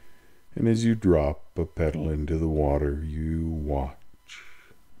 And as you drop a petal into the water, you watch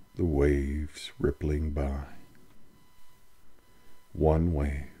the waves rippling by. One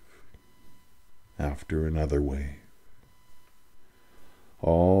wave after another wave.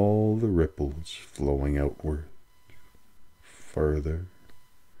 All the ripples flowing outward, further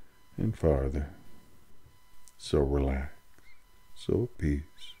and farther. So relaxed, so at peace.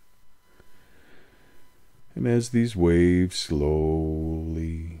 And as these waves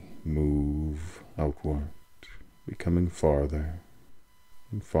slowly move outward, becoming farther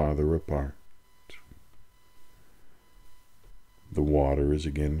and farther apart, the water is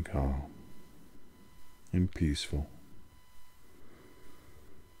again calm and peaceful.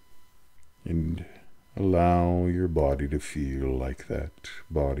 And allow your body to feel like that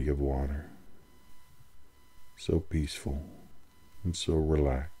body of water. So peaceful and so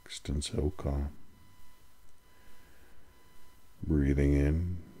relaxed and so calm. Breathing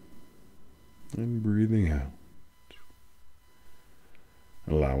in and breathing out.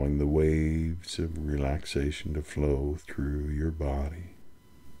 Allowing the waves of relaxation to flow through your body.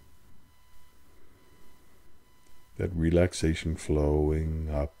 That relaxation flowing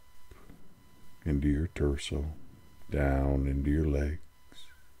up into your torso, down into your legs,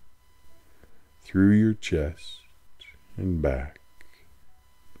 through your chest and back,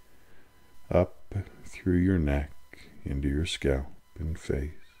 up through your neck, into your scalp and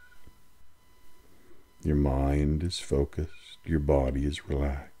face. Your mind is focused, your body is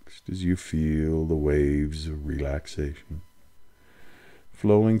relaxed as you feel the waves of relaxation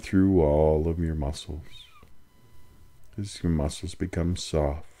flowing through all of your muscles. As your muscles become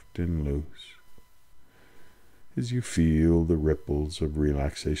soft and loose, as you feel the ripples of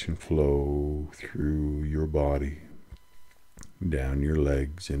relaxation flow through your body, down your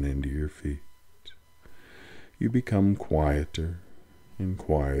legs and into your feet, you become quieter and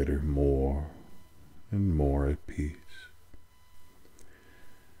quieter, more and more at peace.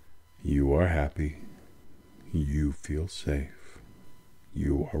 You are happy, you feel safe,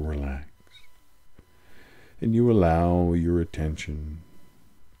 you are relaxed, and you allow your attention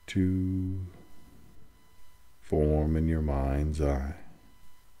to form in your mind's eye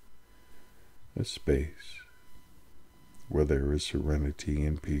a space where there is serenity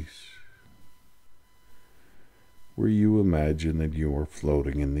and peace, where you imagine that you are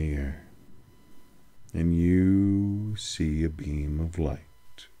floating in the air, and you see a beam of light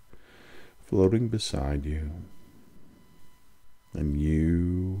floating beside you, and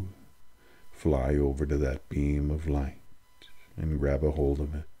you fly over to that beam of light and grab a hold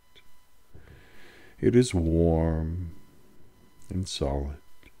of it. It is warm and solid,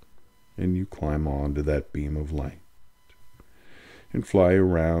 and you climb onto that beam of light and fly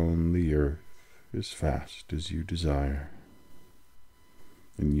around the earth as fast as you desire.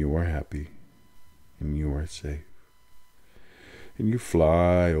 And you are happy, and you are safe. And you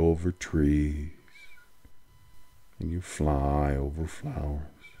fly over trees, and you fly over flowers,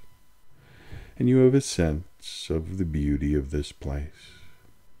 and you have a sense of the beauty of this place,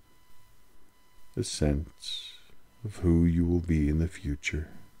 a sense of who you will be in the future,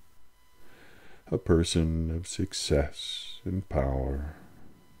 a person of success and power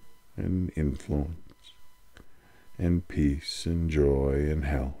and influence and peace and joy and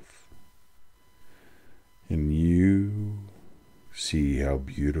health. And you see how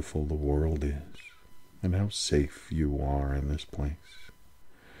beautiful the world is and how safe you are in this place.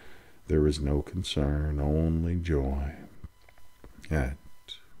 There is no concern, only joy at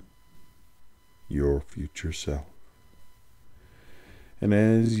your future self. And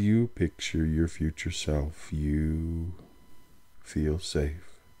as you picture your future self, you feel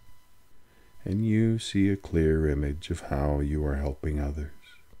safe, and you see a clear image of how you are helping others,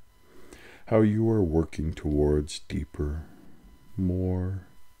 how you are working towards deeper, more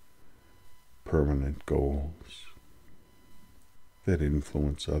permanent goals that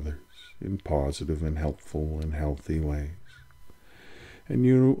influence others in positive and helpful and healthy ways. And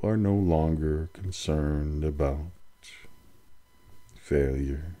you are no longer concerned about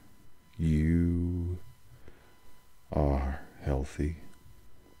failure. You are healthy,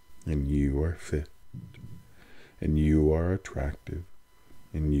 and you are fit, and you are attractive,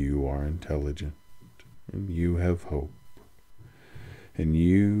 and you are intelligent, and you have hope, and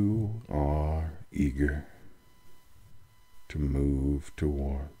you are eager to move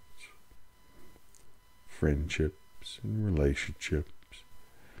towards friendships and relationships,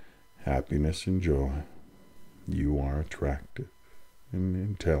 happiness and joy. You are attractive and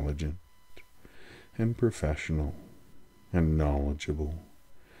intelligent and professional and knowledgeable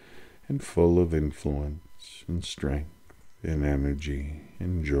and full of influence and strength and energy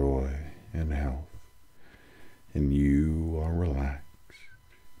and joy and health. And you are relaxed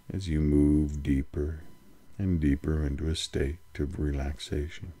as you move deeper and deeper into a state of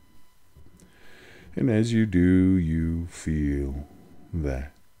relaxation. And as you do, you feel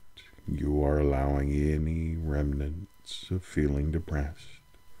that you are allowing any remnants of feeling depressed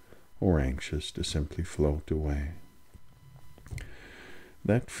or anxious to simply float away.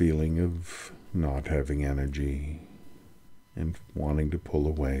 That feeling of not having energy and wanting to pull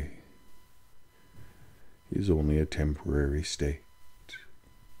away is only a temporary state,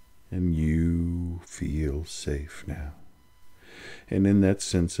 and you feel safe now. And in that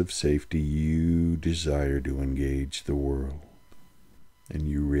sense of safety, you desire to engage the world, and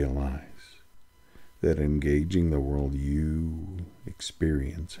you realize that engaging the world, you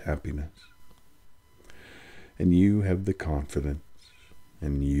experience happiness, and you have the confidence,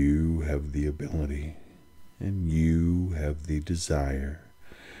 and you have the ability, and you have the desire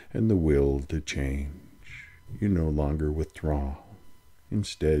and the will to change. You no longer withdraw.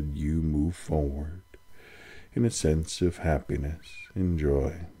 Instead, you move forward in a sense of happiness and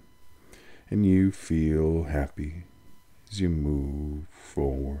joy, and you feel happy as you move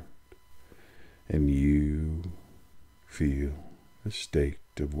forward, and you feel a state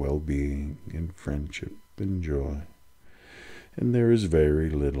of well-being and friendship and joy, and there is very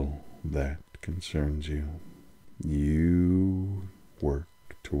little that concerns you. You work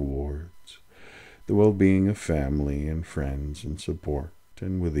towards the well-being of family and friends and support,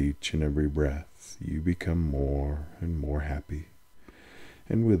 and with each and every breath you become more and more happy,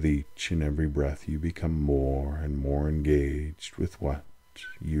 and with each and every breath you become more and more engaged with what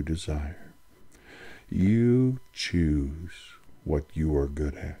you desire. You choose what you are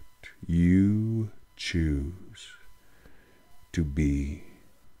good at. You choose to be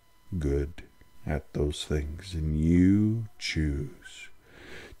good at those things, and you choose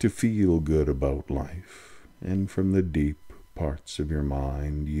to feel good about life. And from the deep parts of your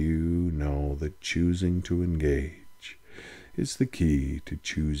mind, you know that choosing to engage is the key to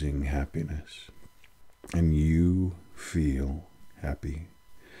choosing happiness. And you feel happy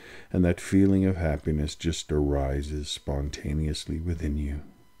And that feeling of happiness just arises spontaneously within you.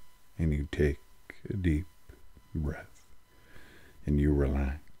 And you take a deep breath. And you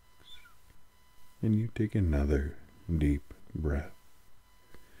relax. And you take another deep breath.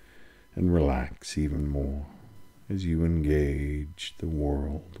 And relax even more as you engage the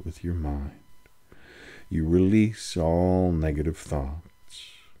world with your mind. You release all negative thoughts.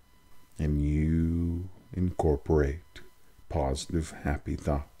 And you incorporate positive, happy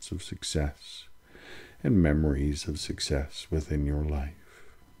thoughts of success and memories of success within your life.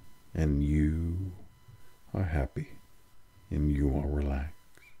 And you are happy and you are relaxed.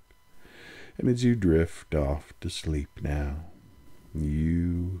 And as you drift off to sleep now,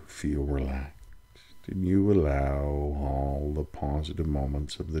 you feel relaxed and you allow all the positive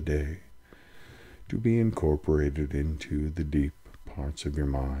moments of the day to be incorporated into the deep parts of your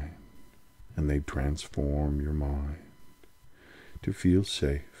mind. And they transform your mind to feel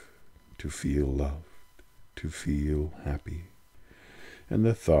safe, to feel loved, to feel happy. And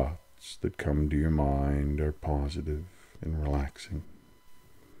the thoughts that come to your mind are positive and relaxing.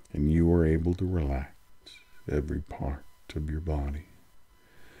 And you are able to relax every part of your body.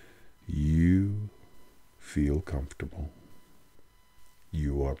 You feel comfortable.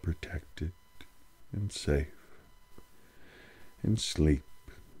 You are protected and safe. And sleep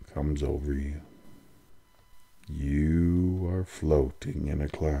comes over you. You are floating in a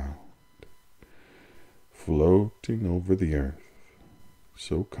cloud, floating over the earth,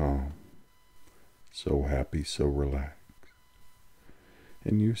 so calm, so happy, so relaxed.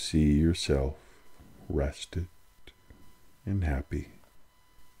 And you see yourself rested and happy,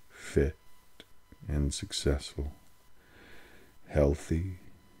 fit and successful, healthy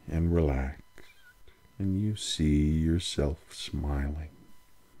and relaxed. And you see yourself smiling.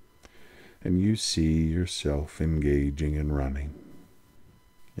 And you see yourself engaging and running.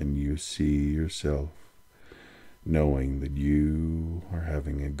 And you see yourself knowing that you are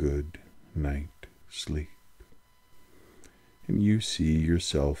having a good night sleep. And you see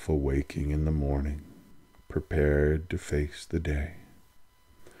yourself awaking in the morning, prepared to face the day.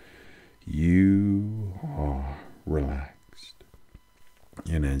 You are relaxed.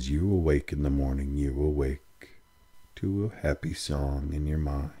 And as you awake in the morning, you awake to a happy song in your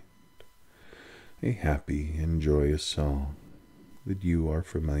mind. A happy and joyous song that you are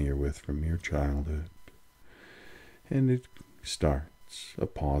familiar with from your childhood. And it starts a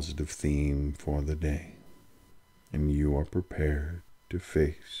positive theme for the day. And you are prepared to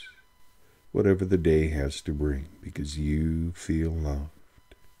face whatever the day has to bring because you feel loved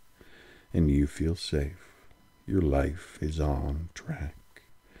and you feel safe. Your life is on track.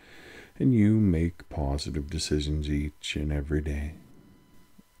 And you make positive decisions each and every day.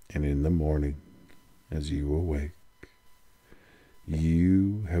 And in the morning, as you awake,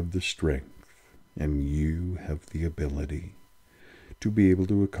 you have the strength and you have the ability to be able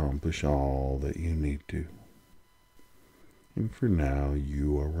to accomplish all that you need to. And for now,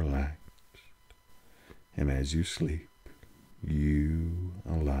 you are relaxed. And as you sleep, you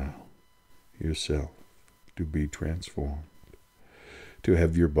allow yourself to be transformed, to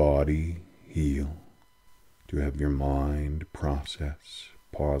have your body heal, to have your mind process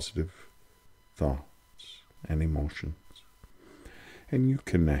positive thoughts and emotions, and you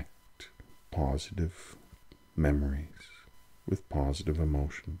connect positive memories with positive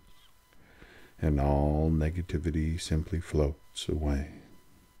emotions, and all negativity simply floats away.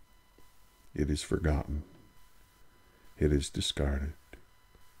 It is forgotten. It is discarded.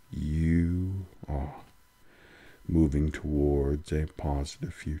 You are moving towards a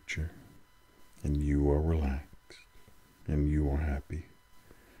positive future, and you are relaxed, and you are happy,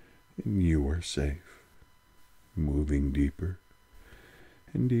 and you are safe, moving deeper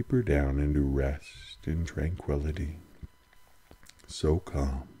and deeper down into rest and tranquility, so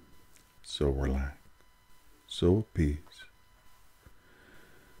calm, so relaxed, so at peace.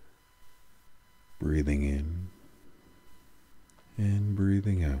 Breathing in and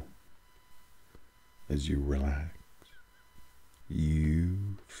breathing out. As you relax,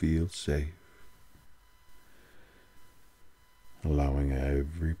 you feel safe, allowing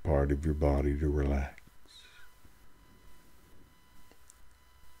every part of your body to relax,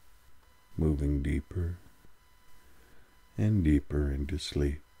 moving deeper and deeper into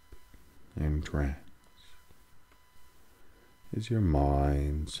sleep and trance, as your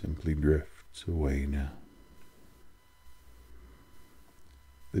mind simply drifts away now.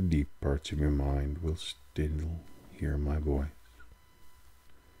 The deep parts of your mind will still hear my voice,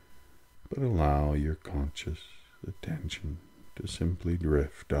 but allow your conscious attention to simply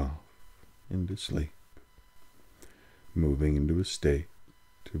drift off into sleep, moving into a state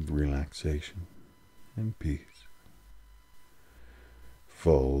of relaxation and peace,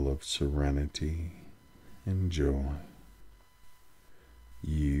 full of serenity and joy.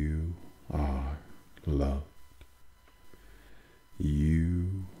 You are loved.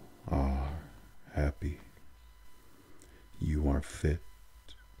 You are happy. You are fit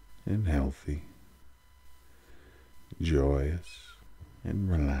and healthy, joyous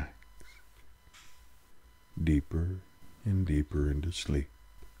and relaxed, deeper and deeper into sleep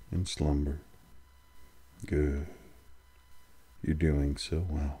and slumber. Good. You're doing so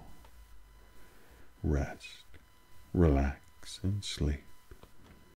well. Rest, relax, and sleep.